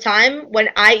myself all the time, when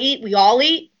I eat, we all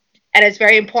eat. And it's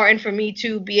very important for me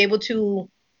to be able to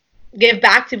give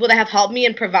back to people that have helped me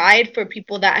and provide for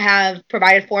people that have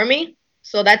provided for me.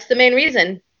 So that's the main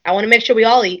reason. I want to make sure we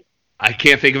all eat. I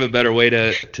can't think of a better way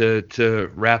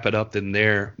to wrap it up than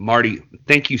there. Marty,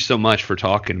 thank you so much for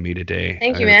talking to me today.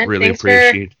 Thank you, man. I really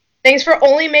appreciate it. Thanks for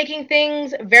only making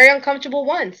things very uncomfortable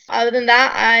once. Other than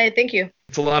that, I thank you.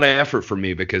 It's a lot of effort for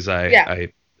me because I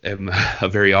am a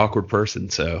very awkward person.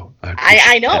 So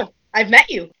I know. That. I've met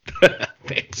you.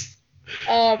 Thanks.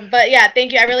 But yeah,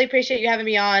 thank you. I really appreciate you having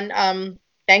me on.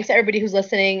 Thanks to everybody who's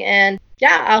listening, and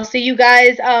yeah, I'll see you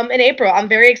guys in April. I'm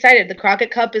very excited. The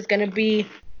Crockett Cup is gonna be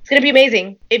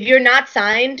amazing. If you're not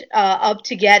signed up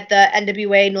to get the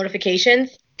NWA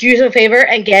notifications, do yourself a favor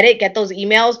and get it. Get those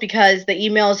emails because the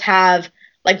emails have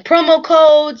like promo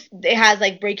codes. It has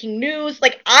like breaking news.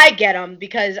 Like I get them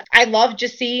because I love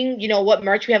just seeing what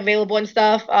merch we have available and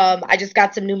stuff. I just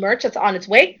got some new merch that's on its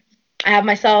way. I have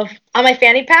myself on my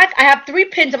fanny pack. I have 3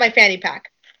 pins on my fanny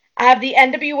pack. I have the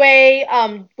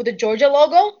NWA with the Georgia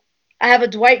logo. I have a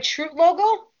Dwight Schrute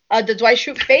logo, the Dwight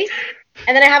Schrute face,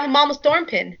 and then I have a Mama Storm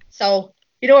pin. So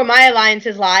you know where my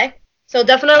alliances lie. So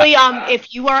definitely,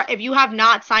 if you have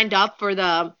not signed up for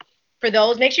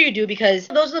those, make sure you do because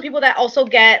those are the people that also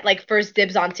get like first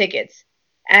dibs on tickets.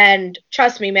 And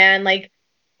trust me, man, like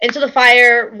Into the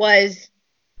Fire was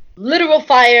literal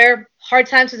fire. Hard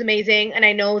Times was amazing, and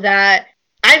I know that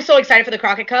I'm so excited for the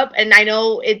Crockett Cup, and I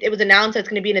know it was announced that it's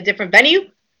going to be in a different venue.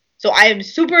 So I am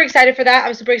super excited for that.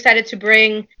 I'm super excited to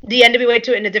bring the NWA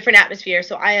to it in a different atmosphere.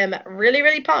 So I am really,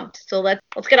 really pumped. So let's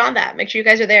get on that. Make sure you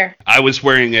guys are there. I was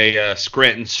wearing a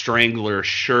Scranton Strangler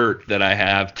shirt that I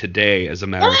have today, as a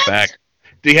matter of fact.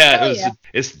 Yeah, Hell yeah.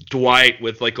 it's Dwight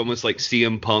with like almost like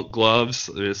CM Punk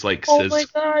gloves. It's like Oh says my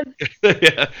god.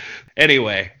 yeah.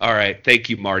 Anyway, all right.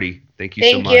 Thank you, Marty. Thank you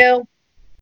so Thank much. you.